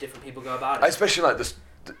 Just different people go about it. Especially like this,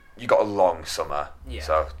 you got a long summer. Yeah.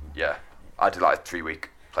 So I did like a 3-week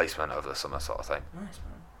placement over the summer sort of thing. Nice,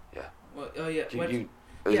 man. Yeah. Well,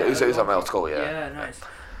 it was at my old school. Yeah, nice.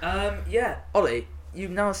 Ollie,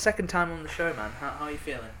 you've now second time on the show, man. How are you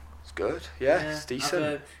feeling? It's good. It's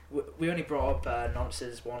decent. We only brought up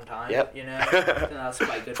nonces one time. Yep. You know, I think that's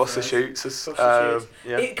quite good. Foster shoots.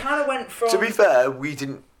 It kind of went from. To be fair, we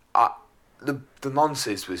didn't. The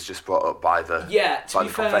nonces was just brought up by the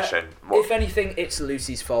confession. If anything, it's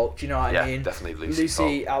Lucy's fault. Do you know what I mean? Yeah, definitely Lucy's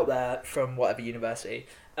fault. out there from whatever university.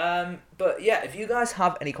 But if you guys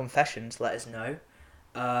have any confessions, let us know.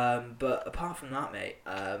 But apart from that, mate,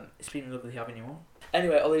 it's been lovely having you on.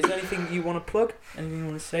 Anyway, Ollie, is there anything you want to plug? Anything you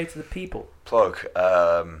want to say to the people? Plug?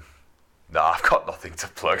 No, I've got nothing to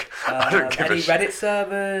plug. I don't give any Reddit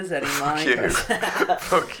servers, any Fuck you.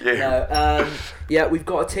 Fuck you. No, yeah, we've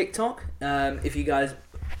got a TikTok. If you guys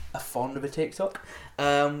are fond of a TikTok. We're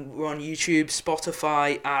on YouTube,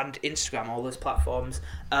 Spotify, and Instagram, all those platforms.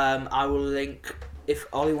 I will link, if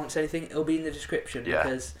Ollie wants anything, it'll be in the description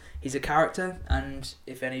because he's a character, and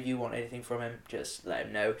if any of you want anything from him, just let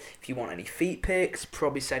him know. If you want any feet pics,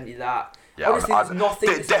 probably send you that. Yeah, honestly, there's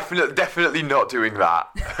nothing. Definitely not doing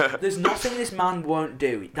that. There's nothing this man won't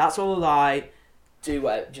do. That's all I do.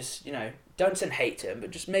 Just don't send hate to him, but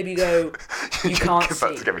just maybe go. You can't see.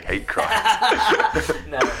 About to get me hate crime.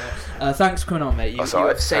 No. Thanks for coming on, mate. You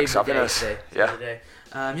have saved the day today.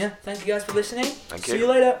 Yeah. Yeah. Thank you guys for listening. Thank you. See you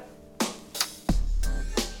later.